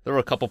 and there were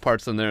a couple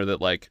parts in there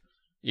that, like,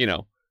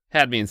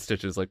 had me in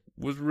stitches. Like,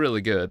 was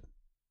really good.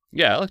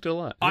 Yeah, I liked it a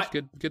lot. It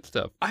was good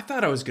stuff. I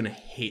thought I was going to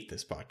hate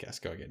this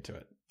podcast going into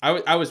it.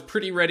 I was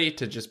pretty ready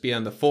to just be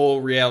on the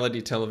full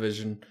reality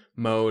television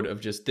mode of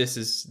just this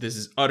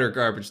is utter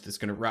garbage that's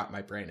going to rot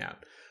my brain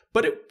out.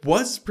 But it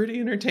was pretty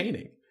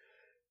entertaining.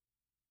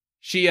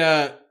 She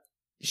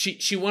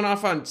went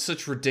off on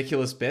such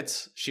ridiculous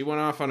bits. She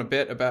went off on a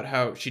bit about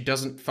how she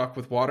doesn't fuck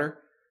with water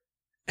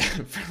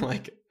for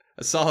like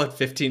a solid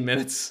 15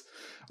 minutes.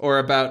 Or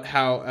about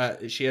how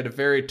she had a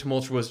very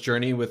tumultuous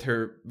journey with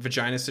her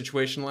vagina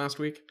situation last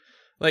week.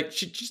 Like,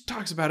 she just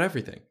talks about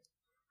everything.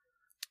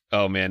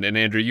 Oh man, and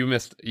Andrew, you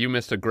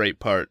missed a great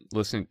part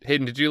listening.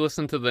 Hayden, did you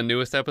listen to the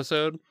newest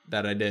episode?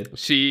 That I did.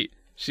 She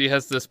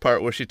has this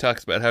part where she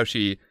talks about how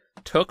she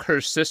took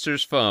her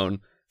sister's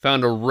phone,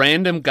 found a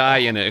random guy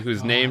in it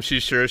whose name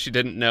she's sure she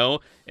didn't know,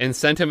 and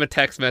sent him a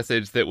text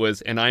message that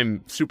was, and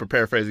I'm super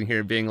paraphrasing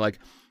here, being like,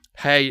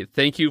 "Hey,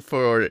 thank you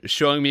for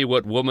showing me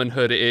what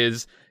womanhood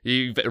is.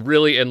 You've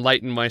really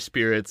enlightened my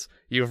spirits.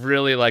 You've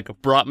really,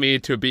 like, brought me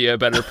to be a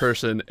better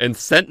person," and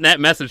sent that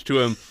message to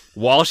him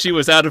while she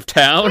was out of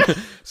town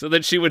so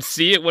that she would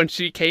see it when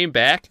she came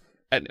back.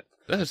 And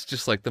that was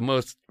just, like, the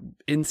most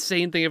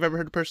insane thing I've ever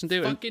heard a person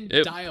do. Fucking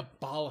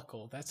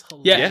diabolical. That's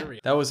hilarious. Yeah,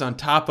 that was on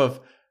top of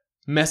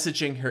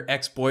messaging her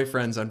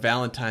ex-boyfriends on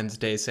Valentine's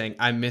Day saying,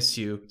 "I miss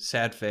you,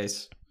 sad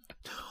face."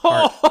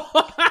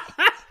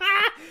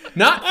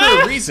 Not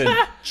for a reason,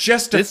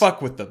 just to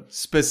fuck with them.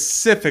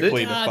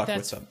 Specifically to fuck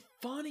with them.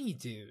 Funny,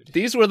 dude.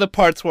 These were the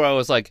parts where I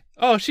was like,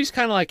 oh, she's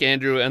kind of like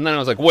Andrew. And then I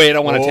was like, wait, I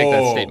want to take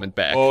that statement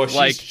back. Oh,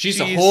 like,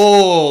 she's a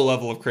whole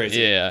level of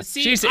crazy. Yeah.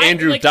 See, she's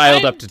Andrew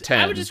dialed up to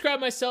 10. I would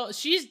describe myself,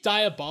 she's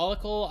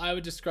diabolical. I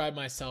would describe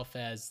myself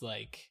as,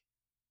 like,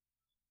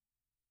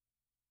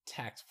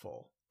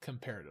 tactful,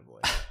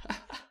 comparatively.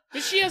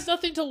 But she has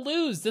nothing to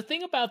lose. The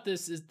thing about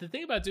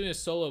doing a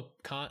solo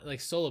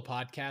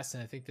podcast,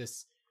 and I think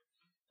this,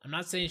 I'm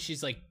not saying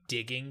she's like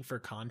digging for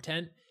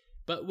content,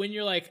 but when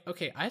you're like,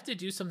 okay, I have to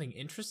do something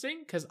interesting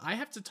because I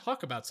have to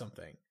talk about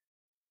something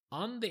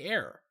on the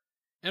air.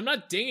 And I'm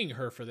not dinging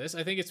her for this.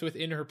 I think it's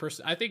within her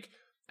person.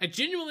 I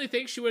genuinely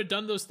think she would have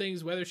done those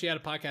things whether she had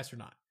a podcast or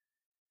not.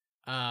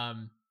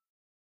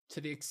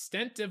 To the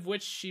extent of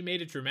which she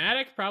made it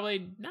dramatic,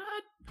 probably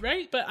not,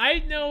 right? But I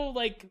know,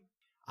 like,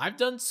 I've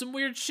done some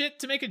weird shit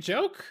to make a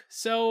joke,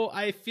 so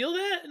I feel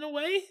that in a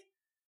way.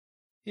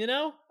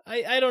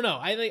 I don't know.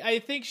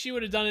 I think she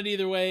would have done it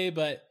either way,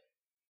 but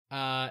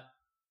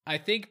I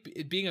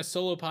think being a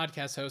solo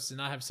podcast host and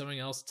not have someone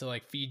else to,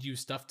 like, feed you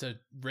stuff to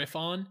riff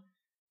on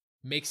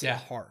makes it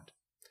hard,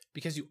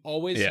 because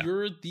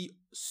you're the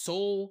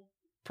sole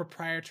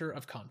proprietor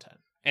of content,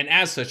 and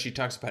as such, she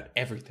talks about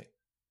everything.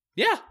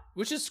 Yeah,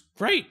 which is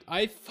great.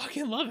 I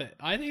fucking love it.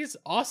 I think it's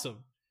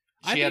awesome.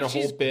 She had a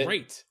whole bit.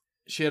 Great.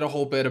 She had a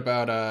whole bit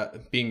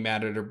about being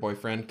mad at her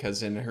boyfriend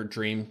because in her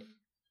dream,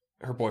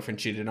 her boyfriend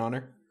cheated on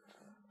her.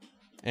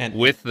 And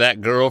with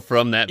that girl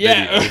from that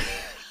video.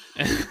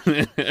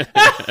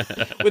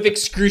 With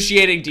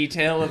excruciating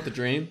detail of the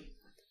dream.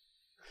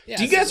 Yeah,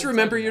 do you guys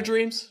remember your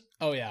dreams?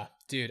 Oh, yeah.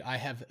 Dude, I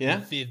have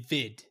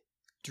vivid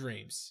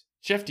dreams.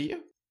 Jeff, do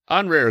you?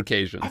 On rare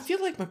occasions. I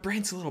feel like my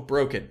brain's a little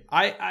broken.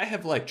 I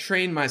have, like,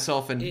 trained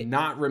myself in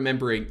not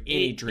remembering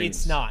any dreams.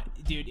 It's not.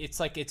 Dude, it's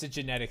like it's a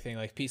genetic thing.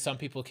 Like, some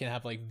people can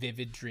have, like,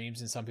 vivid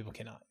dreams and some people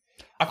cannot.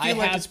 I feel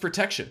like it's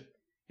protection.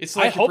 It's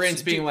like your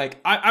brain's being like,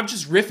 I'm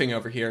just riffing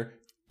over here.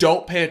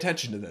 Don't pay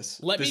attention to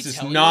this. This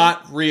is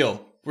not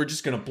real. We're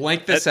just going to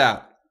blank this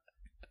out.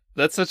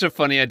 That's such a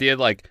funny idea.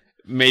 Like,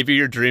 maybe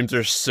your dreams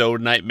are so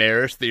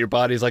nightmarish that your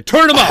body's like,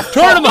 turn them off,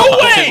 turn them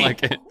off. Way!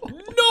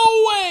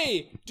 No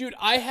way! Dude,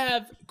 I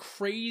have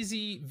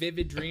crazy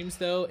vivid dreams,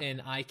 though,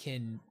 and I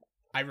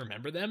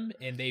remember them,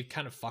 and they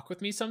kind of fuck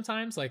with me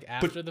sometimes, like,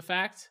 after the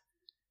fact.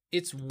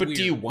 It's weird. But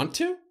do you want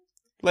to?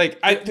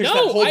 Like, there's that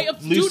whole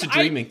lucid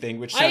dreaming thing,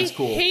 which sounds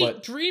cool. I hate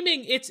but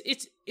dreaming.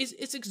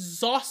 It's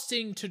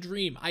exhausting to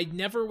dream. I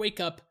never wake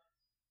up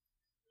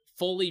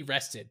fully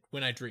rested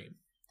when I dream,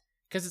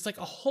 because it's like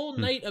a whole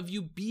night of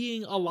you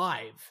being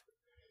alive.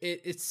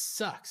 It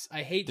sucks.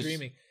 I hate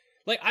dreaming.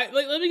 Let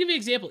me give you an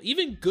example.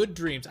 Even good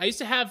dreams. I used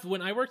to have,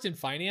 when I worked in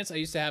finance, I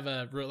used to have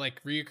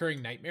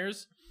reoccurring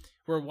nightmares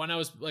where one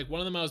of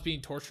them I was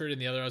being tortured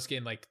and the other I was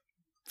getting like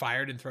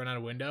fired and thrown out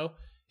a window.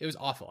 It was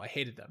awful. I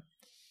hated them.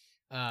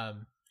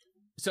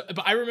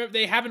 But I remember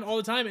they happen all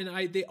the time,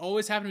 and they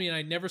always happen to me, and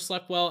I never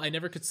slept well. I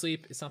never could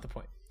sleep. It's not the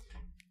point.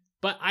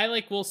 But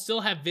I will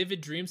still have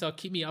vivid dreams. They'll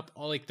keep me up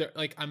all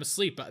I'm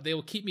asleep, but they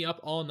will keep me up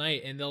all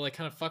night, and they'll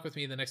kind of fuck with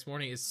me the next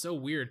morning. It's so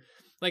weird.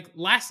 Like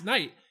last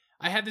night,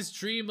 I had this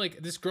dream,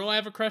 this girl I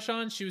have a crush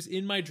on. She was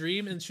in my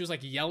dream, and she was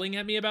yelling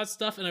at me about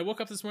stuff. And I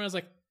woke up this morning. I was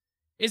like,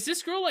 "Is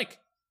this girl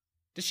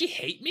does she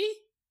hate me?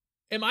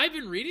 Am I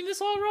been reading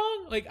this all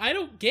wrong? I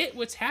don't get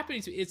what's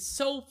happening to me. It's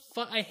so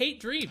fun. I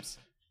hate dreams.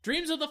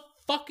 Dreams are the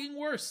fucking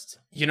worst.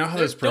 You know how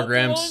They there's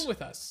programs don't belong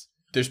with us.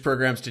 there's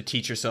programs to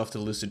teach yourself to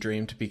lucid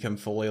dream to become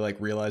fully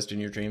realized in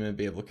your dream and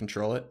be able to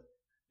control it?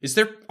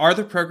 Are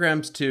there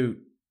programs to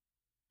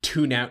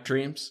tune out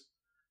dreams?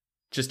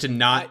 Just to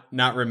not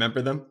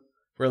remember them?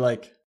 Where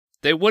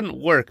They wouldn't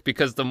work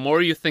because the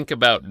more you think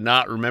about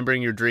not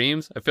remembering your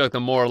dreams, I feel like the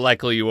more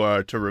likely you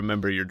are to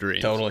remember your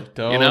dreams. Totally.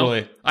 You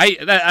know?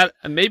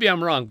 Maybe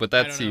I'm wrong, but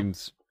that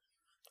seems.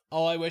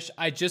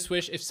 I just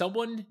wish if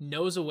someone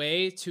knows a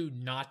way to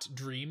not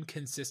dream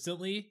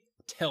consistently,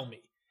 tell me.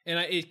 And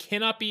it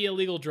cannot be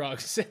illegal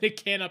drugs, and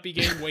it cannot be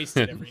getting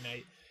wasted every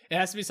night. It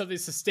has to be something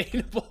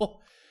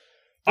sustainable.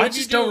 I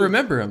just don't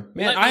remember them.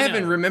 Man, I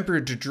haven't know.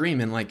 remembered to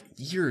dream in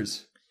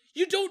years.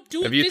 You don't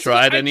do it. Have you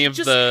tried any of it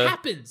just the?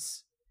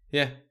 happens.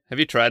 Yeah. Have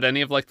you tried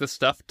any of the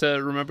stuff to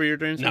remember your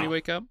dreams when No. you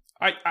wake up?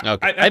 I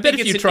bet think if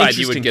it's you an tried,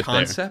 you would interesting get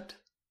concept,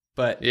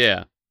 but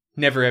Yeah,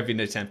 never having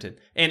attempted.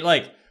 And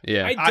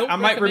yeah. I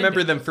might recommend remember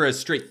it. them for a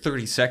straight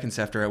 30 seconds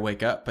after I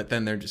wake up, but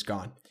then they're just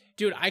gone.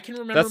 Dude, I can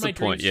remember That's my the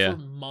point, dreams yeah. for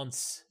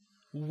months,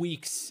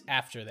 weeks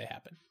after they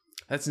happen.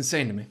 That's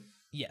insane to me.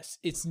 Yes,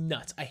 it's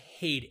nuts. I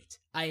hate it.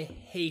 I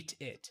hate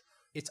it.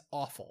 It's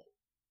awful.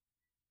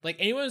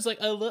 Anyone who's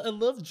I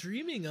love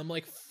dreaming. I'm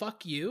like,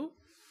 fuck you.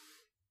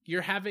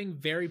 You're having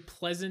very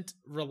pleasant,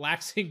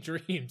 relaxing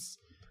dreams.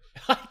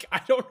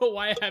 I don't know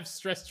why I have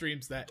stress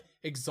dreams that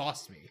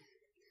exhaust me.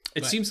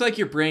 It But- seems like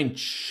your brain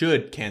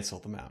should cancel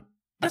them out.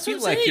 That's I what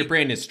feel I'm like your saying.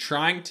 brain is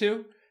trying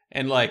to,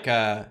 and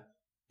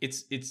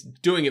it's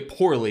doing it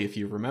poorly if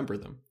you remember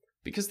them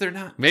because they're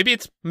not. Maybe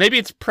it's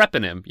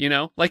prepping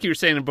him, like you were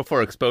saying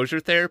before,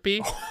 exposure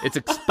therapy. It's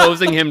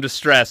exposing him to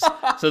stress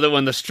so that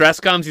when the stress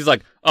comes, he's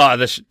like, "Oh,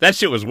 that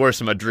shit was worse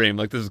in my dream.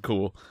 This is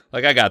cool.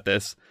 I got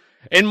this.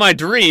 In my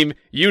dream,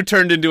 you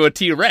turned into a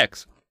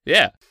T-Rex.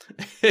 Yeah,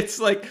 It's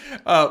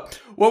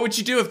what would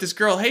you do if this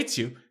girl hates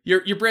you?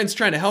 Your brain's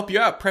trying to help you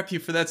out, prep you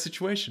for that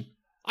situation.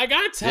 I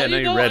gotta tell now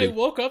you you're though, ready. I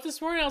woke up this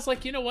morning. I was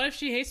like, you know what? If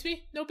she hates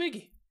me, no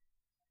biggie.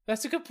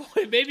 That's a good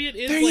point. Maybe it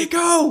is. There you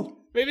go.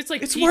 Maybe it's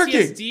It's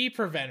PTSD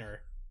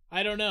preventer.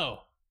 I don't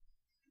know.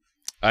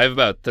 I have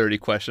about 30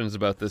 questions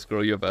about this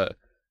girl you have a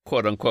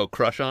quote-unquote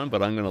crush on,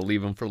 but I'm going to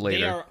leave them for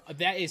later.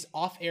 That is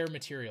off-air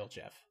material,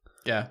 Jeff.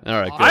 Yeah. All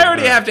right, good. I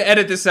already All right. have to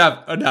edit this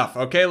out enough.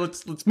 Okay,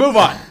 let's move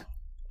on.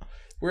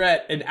 We're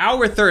at an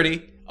hour 30.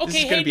 Okay, this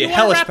is going to be you a wanna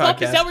hellish wrap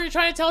up? Is podcast. that what you're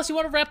trying to tell us? You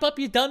want to wrap up?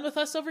 You done with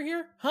us over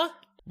here? Huh?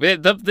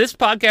 This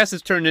podcast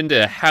has turned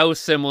into how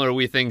similar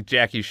we think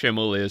Jackie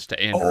Schimmel is to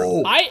Andrew.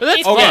 Oh, But that's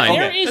if fine.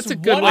 there is That's a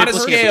good one way on to a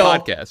look scale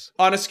at the podcast.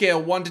 on a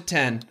scale 1 to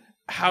 10,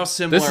 how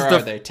similar This is are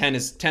the- they? 10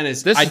 is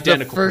This identical. is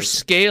the first person.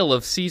 scale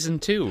of season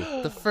 2.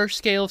 The first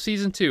scale of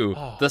season 2.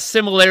 The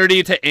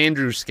similarity to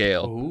Andrew's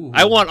scale. Ooh.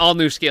 I want all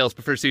new scales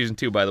for first season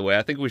 2, by the way.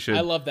 I think we should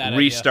I love that idea.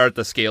 restart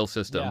the scale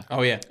system. Yeah.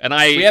 Oh yeah, And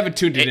we haven't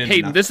tuned it in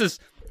Hayden, enough. this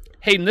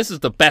is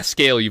the best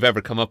scale you've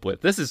ever come up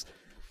with.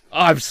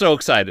 I'm so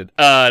excited.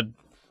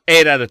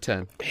 8 out of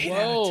 10.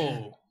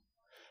 Whoa.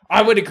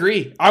 I would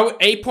agree. I would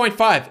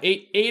 8.5,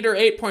 8 or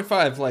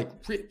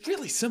 8.5,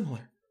 really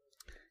similar.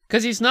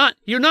 Because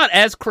you're not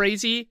as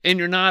crazy and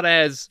you're not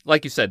as,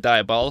 like you said,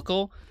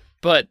 diabolical,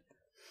 but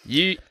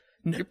you're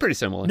pretty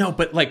similar. No,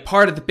 but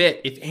part of the bit,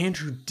 if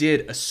Andrew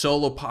did a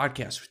solo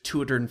podcast with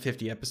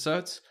 250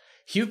 episodes,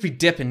 he would be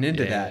dipping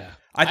into that.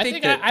 I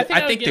think I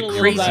would the get a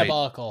little crazy.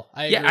 diabolical.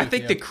 I agree I with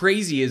think you. the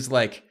crazy is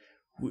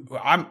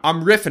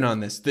I'm riffing on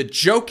this. The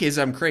joke is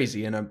I'm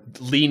crazy and I'm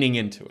leaning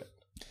into it.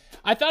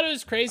 I thought it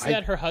was crazy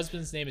that her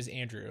husband's name is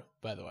Andrew,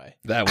 by the way.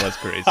 That was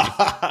crazy.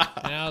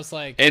 And I was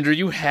like, Andrew,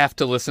 you have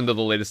to listen to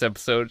the latest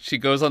episode. She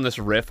goes on this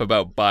riff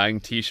about buying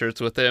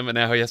T-shirts with him and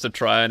how he has to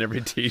try on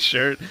every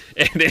T-shirt,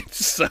 and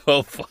it's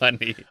so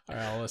funny. all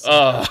right, I'll listen.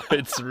 Oh,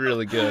 it's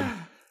really good.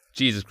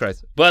 Jesus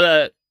Christ.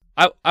 But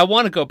I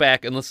want to go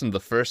back and listen to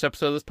the first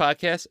episode of this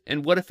podcast,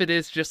 and what if it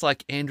is just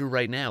like Andrew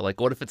right now?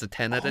 What if it's a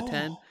 10 out of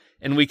 10?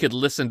 And we could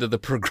listen to the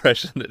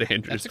progression that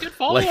Andrew's That's a good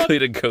follow-up. likely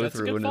to go That's a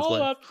through good in his life.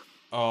 follow-up.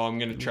 Oh, I'm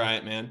gonna try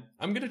it, man.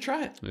 I'm gonna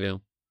try it. Yeah.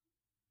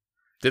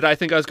 Did I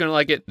think I was going to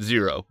like it?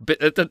 0. But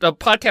the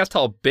podcast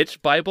called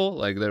Bitch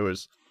Bible,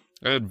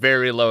 I had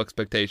very low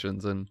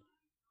expectations, and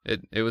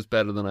it was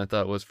better than I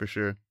thought it was for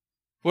sure.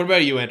 What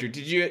about you, Andrew?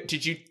 Did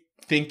you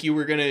think you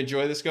were gonna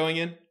enjoy this going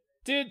in?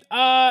 Dude,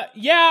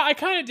 yeah, I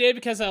kind of did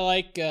because I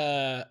like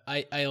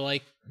I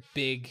like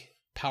big,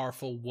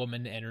 powerful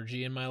woman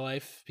energy in my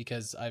life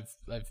because I've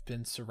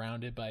been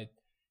surrounded by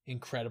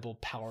incredible,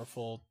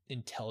 powerful,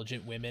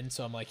 intelligent women.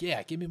 So I'm like,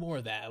 yeah, give me more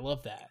of that. I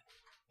love that.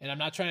 And I'm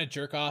not trying to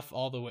jerk off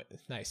all the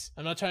nice.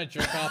 I'm not trying to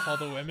jerk off all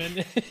the women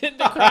in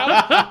the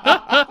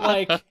crowd.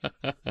 Like,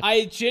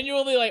 I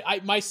genuinely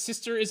like. My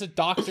sister is a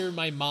doctor.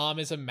 My mom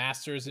is a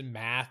master's in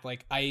math.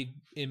 Like,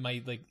 even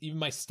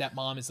my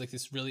stepmom is like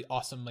this really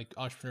awesome like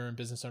entrepreneur and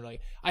business owner.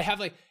 Like,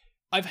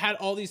 I've had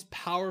all these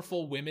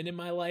powerful women in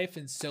my life,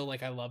 and so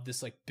like I love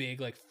this like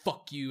big like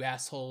fuck you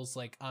assholes.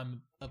 Like,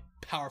 I'm a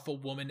powerful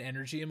woman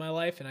energy in my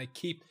life, and I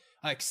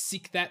like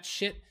seek that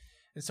shit,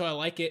 and so I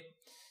like it.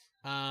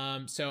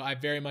 So I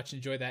very much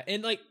enjoy that.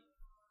 And like,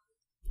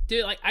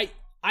 dude, like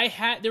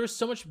there was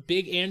so much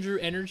big Andrew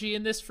energy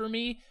in this for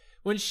me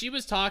when she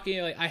was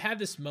talking. Like, I had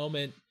this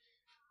moment,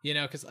 you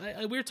know, because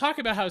we were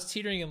talking about how I was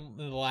teetering in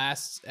the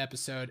last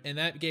episode, and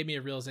that gave me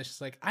a realization.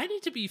 It's like, I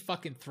need to be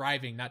fucking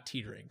thriving, not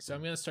teetering. So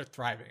I'm gonna start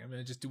thriving. I'm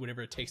gonna just do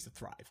whatever it takes to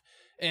thrive.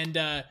 And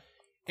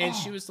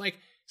she was like,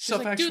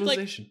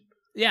 self-actualization. Dude, like,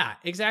 yeah,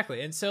 exactly.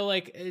 And so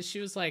like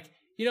she was like,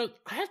 you know,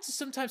 I have to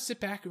sometimes sit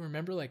back and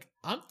remember, like,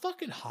 I'm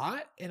fucking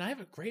hot and I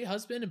have a great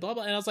husband and blah,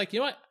 blah. And I was like, you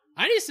know what?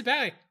 I need to sit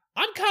back. Like,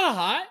 I'm kind of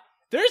hot.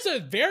 There's a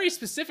very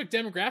specific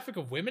demographic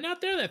of women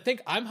out there that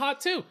think I'm hot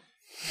too.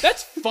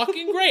 That's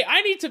fucking great.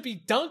 I need to be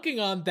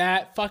dunking on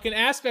that fucking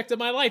aspect of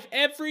my life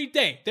every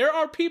day. There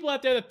are people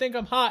out there that think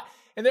I'm hot,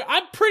 and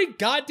I'm pretty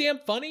goddamn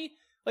funny.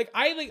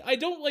 I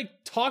don't like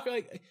talk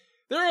like,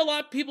 there are a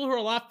lot of people who are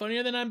a lot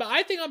funnier than I am, but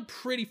I think I'm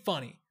pretty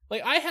funny.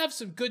 Like, I have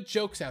some good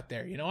jokes out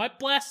there, you know? I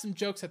blast some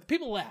jokes out there.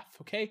 People laugh,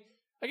 okay?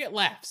 I get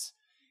laughs.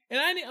 And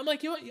I'm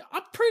like, you know what?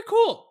 I'm pretty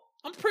cool.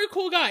 I'm a pretty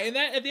cool guy. And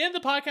that at the end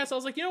of the podcast, I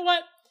was like, you know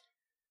what?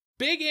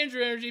 Big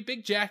Andrew energy,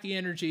 big Jackie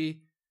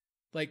energy.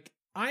 Like,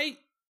 I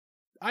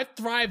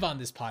thrive on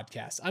this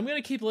podcast. I'm going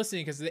to keep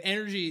listening because the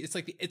energy,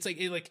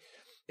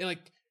 it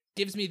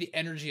gives me the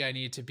energy I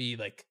need to be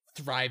like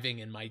thriving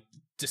in my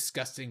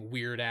disgusting,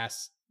 weird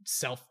ass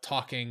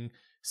self-talking,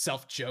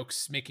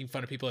 self-jokes, making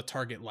fun of people at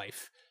Target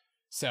life.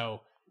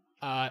 So,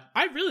 I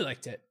really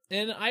liked it.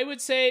 And I would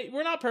say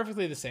we're not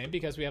perfectly the same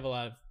because we have a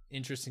lot of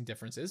interesting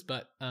differences,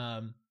 but, yeah,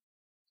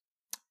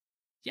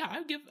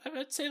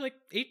 I'd say like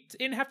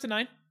 8.5 to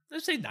 9.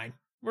 Let's say 9.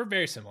 We're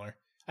very similar.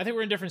 I think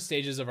we're in different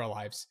stages of our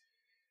lives.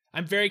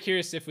 I'm very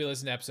curious if we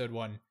listen to episode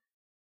 1,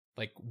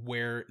 like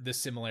where the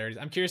similarities.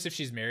 I'm curious if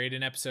she's married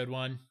in episode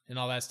 1 and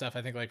all that stuff.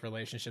 I think like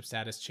relationship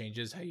status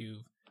changes how you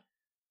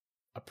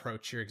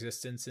approach your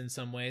existence in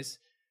some ways.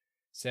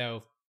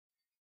 So,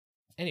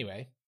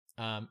 anyway.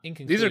 In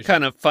conclusion, these are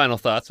kind of final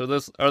thoughts. Are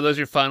those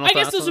your final thoughts?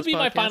 I guess those would be podcast?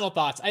 my final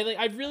thoughts.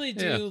 I really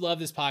do love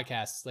this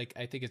podcast. Like,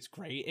 I think it's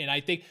great. And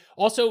I think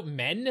also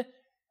men,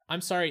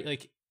 I'm sorry,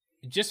 like,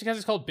 just because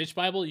it's called Bitch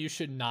Bible, you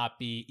should not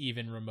be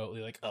even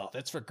remotely like, oh,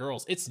 that's for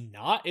girls. It's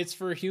not. It's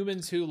for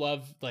humans who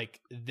love like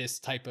this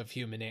type of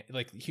humanity.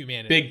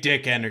 Big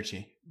dick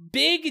energy.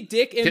 Big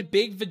dick and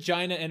big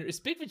vagina energy. It's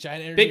big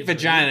vagina energy. Big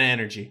vagina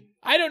energy.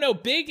 I don't know.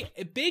 Big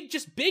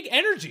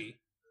energy.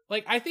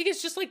 Like, I think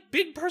it's just like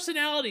big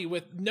personality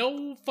with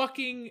no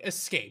fucking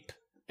escape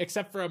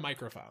except for a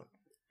microphone.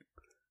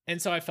 And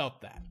so I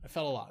felt that. I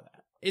felt a lot of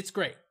that. It's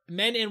great.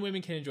 Men and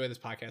women can enjoy this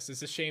podcast.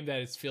 It's a shame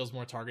that it feels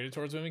more targeted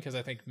towards women because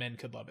I think men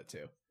could love it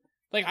too.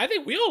 Like, I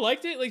think we all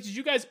liked it. Like, did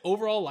you guys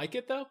overall like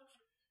it though?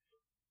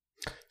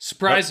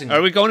 Surprisingly.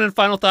 Are we going in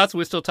final thoughts? Or are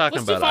we still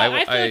talking about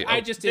it?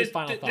 I just did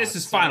final thoughts. This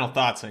is final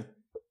thoughtsing.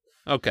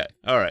 Okay.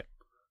 All right.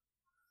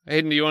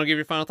 Hayden, do you want to give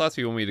your final thoughts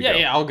or you want me to go?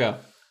 Yeah, I'll go.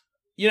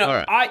 You know,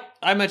 right.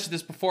 I mentioned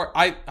this before.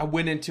 I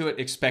went into it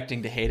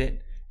expecting to hate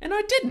it, and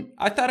I didn't.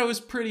 I thought it was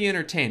pretty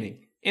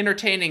entertaining.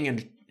 Entertaining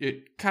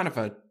in kind of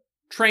a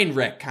train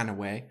wreck kind of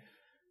way.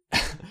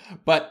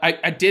 But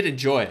I did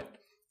enjoy it.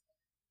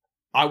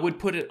 I would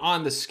put it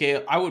on the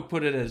scale. I would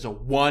put it as a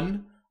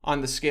 1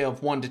 on the scale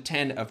of 1 to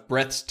 10 of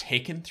breaths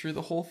taken through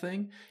the whole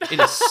thing. It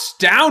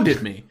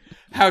astounded me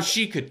how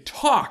she could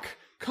talk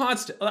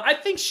constantly. I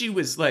think she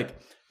was like,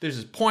 there's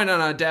this point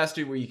on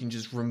Audacity where you can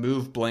just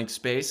remove blank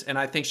space, and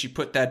I think she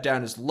put that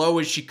down as low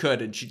as she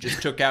could, and she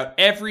just took out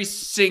every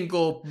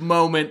single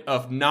moment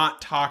of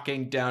not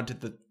talking down to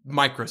the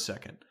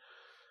microsecond.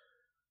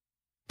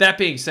 That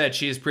being said,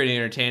 she is pretty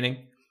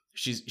entertaining.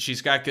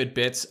 She's got good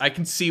bits. I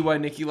can see why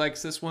Nikki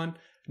likes this one.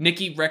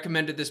 Nikki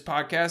recommended this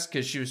podcast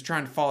because she was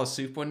trying to fall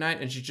asleep one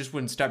night, and she just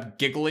wouldn't stop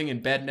giggling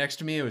in bed next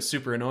to me. It was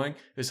super annoying.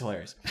 It was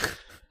hilarious.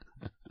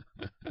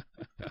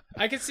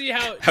 I can see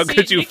how.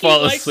 Could you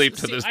fall asleep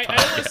to this podcast?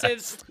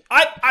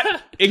 I don't want to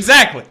say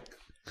exactly.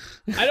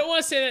 I don't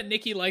want to say that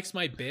Nikki likes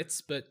my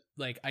bits, but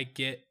like I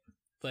get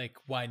like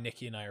why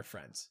Nikki and I are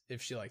friends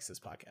if she likes this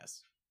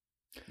podcast.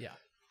 Yeah,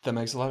 that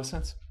makes a lot of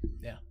sense.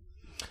 Yeah,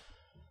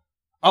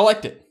 I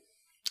liked it.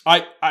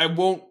 I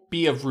won't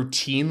be a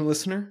routine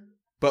listener,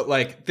 but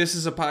like this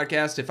is a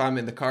podcast. If I'm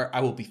in the car, I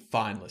will be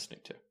fine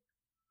listening to.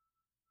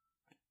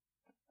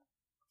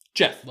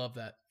 Jeff, love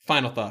that.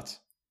 Final thoughts.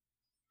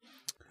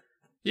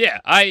 Yeah,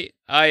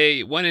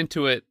 I went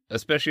into it,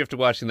 especially after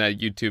watching that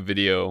YouTube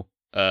video,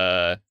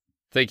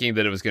 thinking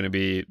that it was going to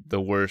be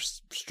the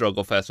worst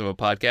struggle fest of a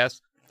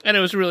podcast, and it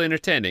was really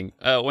entertaining.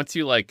 Once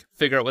you like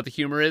figure out what the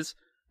humor is,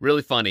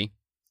 really funny.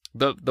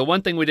 The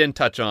one thing we didn't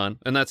touch on,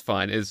 and that's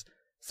fine, is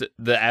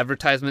the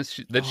advertisements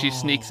that she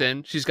sneaks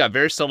in. She's got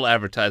very subtle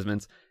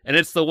advertisements, and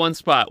it's the one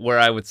spot where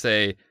I would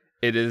say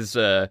it is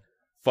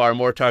far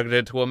more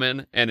targeted to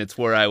women, and it's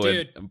where I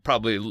would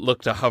probably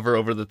look to hover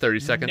over the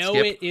 30-second skip.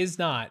 No, it is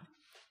not.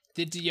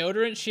 The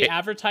deodorant she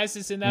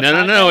advertises in that No,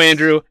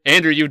 podcast?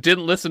 Andrew, you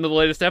didn't listen to the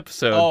latest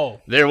episode.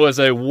 Oh. There was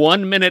a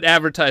 1-minute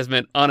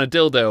advertisement on a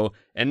dildo,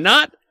 and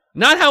not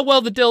how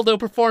well the dildo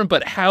performed,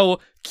 but how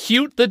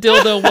cute the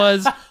dildo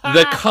was,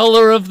 the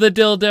color of the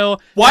dildo,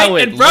 White how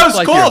it and looked rose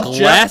like gold, your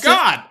Jeff, glasses,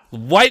 God!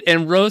 White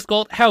and rose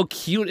gold, how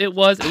cute it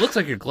was. It looks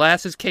like your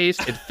glasses case.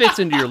 It fits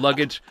into your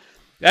luggage.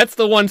 That's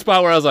the one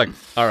spot where I was like,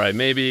 all right,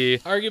 maybe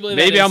Arguably,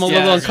 I'm a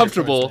little yeah,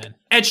 uncomfortable.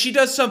 And she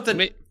does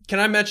something. Can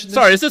I mention this?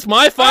 Sorry, is this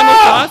my final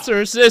thoughts,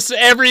 or is this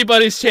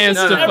everybody's chance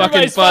to fucking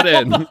Everybody's butt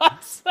final in?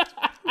 thoughts.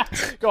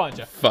 Go on,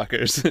 Jeff.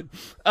 Fuckers.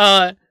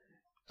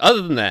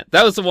 Other than that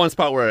was the one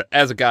spot where,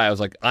 as a guy, I was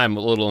like, I'm a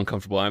little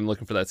uncomfortable. I'm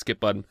looking for that skip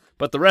button.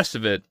 But the rest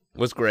of it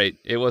was great.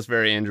 It was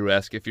very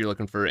Andrew-esque if you're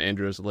looking for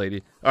Andrew as a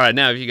lady. All right,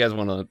 now if you guys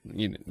want to,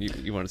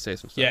 you want to say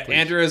some stuff, Yeah, please.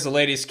 Andrew is a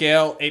lady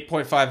scale,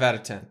 8.5 out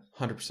of 10.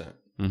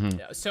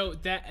 100%. So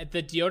that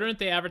the deodorant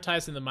they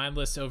advertised in the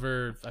Mindless I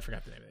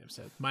forgot the name of the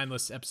episode.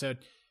 Mindless episode.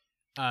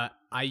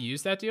 I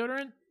use that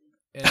deodorant,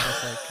 and I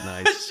was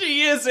like, Nice.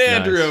 She is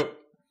Andrew.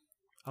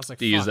 I was like,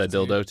 Do you use fuck, that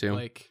dildo dude. too?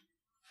 Like,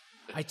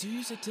 I do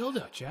use a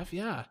dildo, Jeff.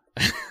 Yeah.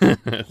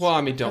 Well,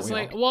 I mean, I don't was we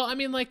like, all? well, I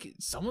mean, like,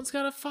 someone's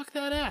gotta fuck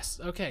that ass.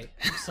 Okay,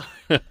 I'm sorry.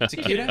 It's a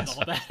cute ass.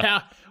 All that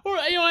out. Or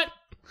you know what?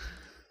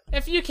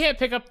 If you can't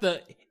pick up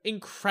the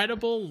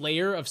incredible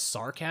layer of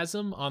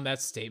sarcasm on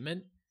that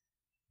statement,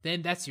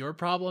 then that's your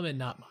problem and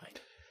not mine.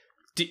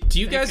 Do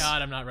you Thank guys...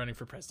 God I'm not running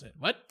for president.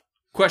 What?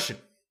 Question.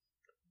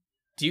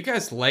 Do you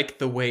guys like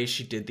the way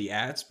she did the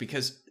ads?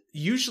 Because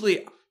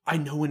usually I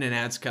know when an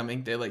ad's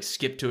coming, they like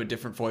skip to a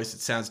different voice.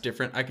 It sounds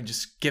different. I can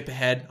just skip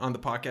ahead on the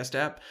podcast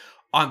app.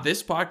 On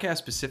this podcast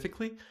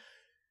specifically,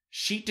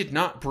 she did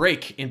not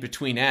break in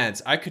between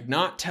ads. I could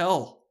not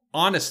tell,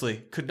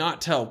 honestly,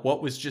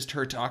 what was just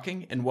her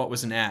talking and what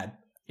was an ad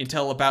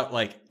until about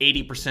like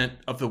 80%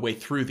 of the way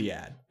through the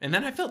ad. And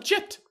then I felt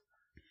gypped.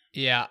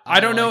 Yeah.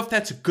 I don't know if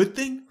that's a good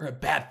thing or a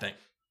bad thing.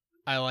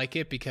 I like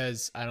it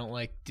because I don't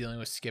like dealing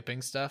with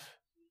skipping stuff.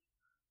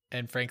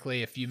 And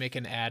frankly, if you make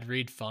an ad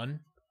read fun,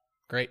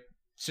 great.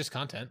 It's just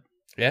content.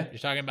 Yeah. You're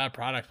talking about a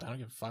product. I don't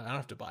give a fuck. I don't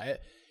have to buy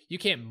it. You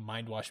can't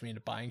mind wash me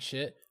into buying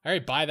shit. I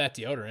already buy that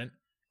deodorant.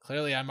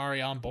 Clearly, I'm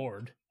already on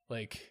board.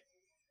 Like,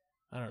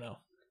 I don't know.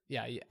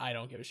 Yeah, I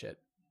don't give a shit.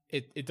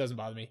 It doesn't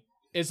bother me.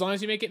 As long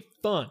as you make it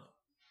fun.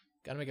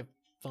 Gotta make it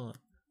fun.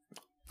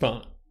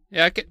 Fun.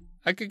 Yeah,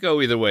 I could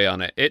go either way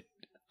on it.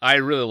 I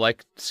really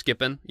like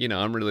skipping. You know,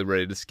 I'm really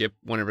ready to skip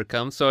whenever it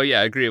comes. So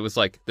yeah, I agree. It was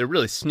like they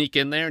really sneak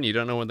in there and you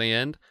don't know when they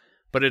end.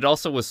 But it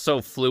also was so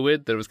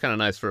fluid that it was kind of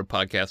nice for a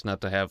podcast not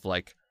to have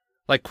like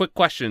Quick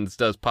Questions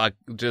does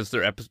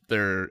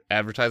their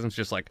advertisements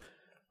just like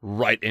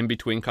right in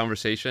between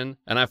conversation,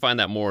 and I find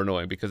that more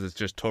annoying because it's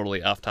just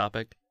totally off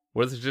topic.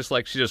 Whereas it's just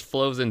like she just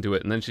flows into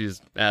it and then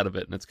she's out of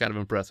it, and it's kind of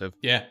impressive.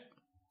 Yeah,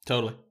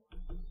 totally.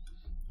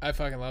 I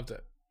fucking loved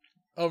it.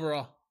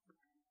 Overall.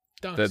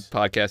 Dunks. The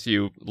podcast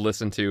you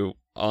listened to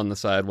on the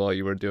side while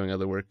you were doing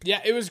other work.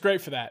 Yeah, it was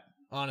great for that,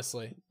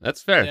 honestly.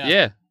 That's fair. Yeah.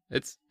 Yeah.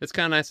 It's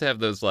kind of nice to have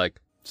those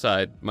like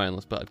side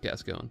mindless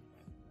podcasts going.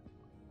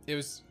 It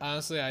was,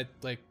 honestly, I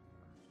like,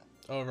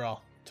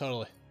 overall,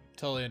 totally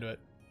into it.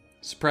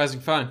 Surprising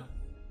fun.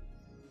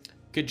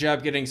 Good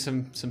job getting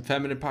some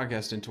feminine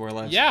podcast into our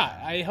lives. Yeah,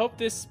 I hope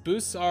this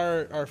boosts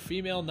our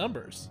female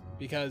numbers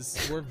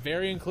because we're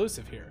very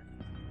inclusive here.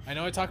 I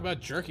know I talk about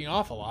jerking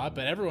off a lot,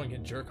 but everyone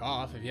can jerk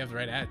off if you have the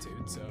right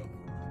attitude, so.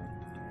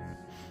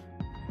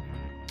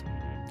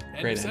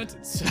 End Great of end.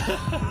 sentence.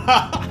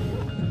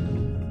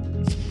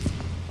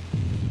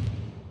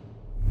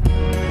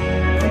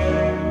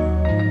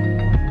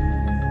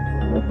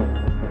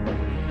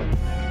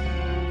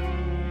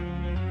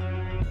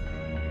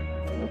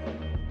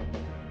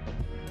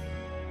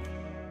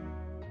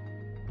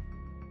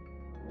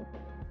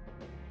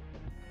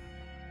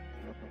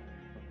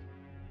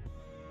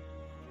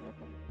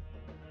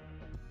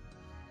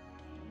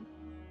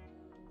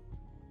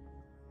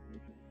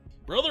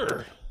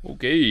 Brother!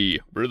 Okay,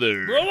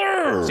 brother.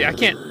 Brother! See, I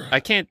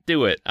can't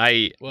do it.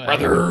 What? I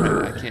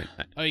can't.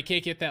 Oh, you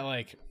can't get that,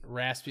 like,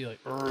 raspy,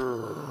 like,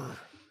 Brother.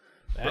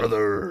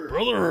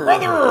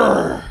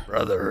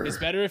 Brother. It's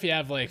better if you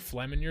have like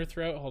phlegm in your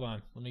throat. Hold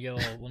on. Let me get a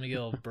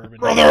little bourbon.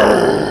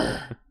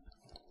 Brother.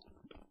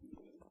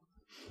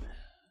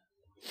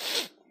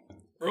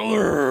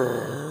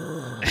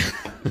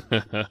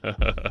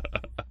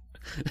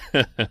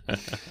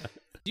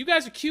 You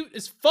guys are cute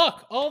as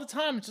fuck all the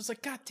time. It's just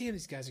like, God damn,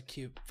 these guys are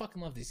cute. Fucking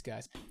love these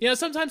guys. You know,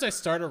 sometimes I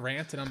start a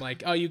rant and I'm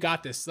like, oh, you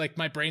got this. Like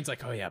my brain's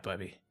like, oh yeah,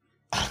 baby.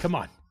 Come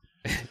on.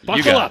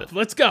 Buckle got up. it.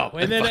 Let's go.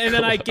 And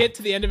then I get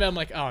to the end of it. I'm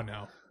like, oh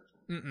no.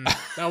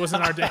 That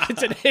wasn't our day.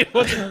 Today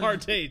wasn't our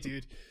day,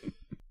 dude.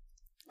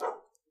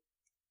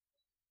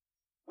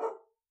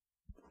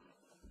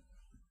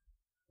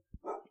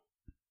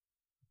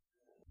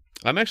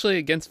 I'm actually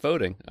against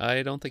voting.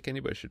 I don't think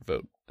anybody should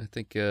vote. I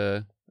think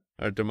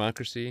our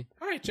democracy.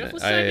 All right, Jeff,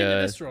 let's dive into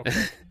this real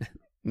quick.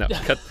 No,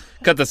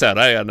 cut this out.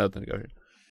 I got nothing to go here.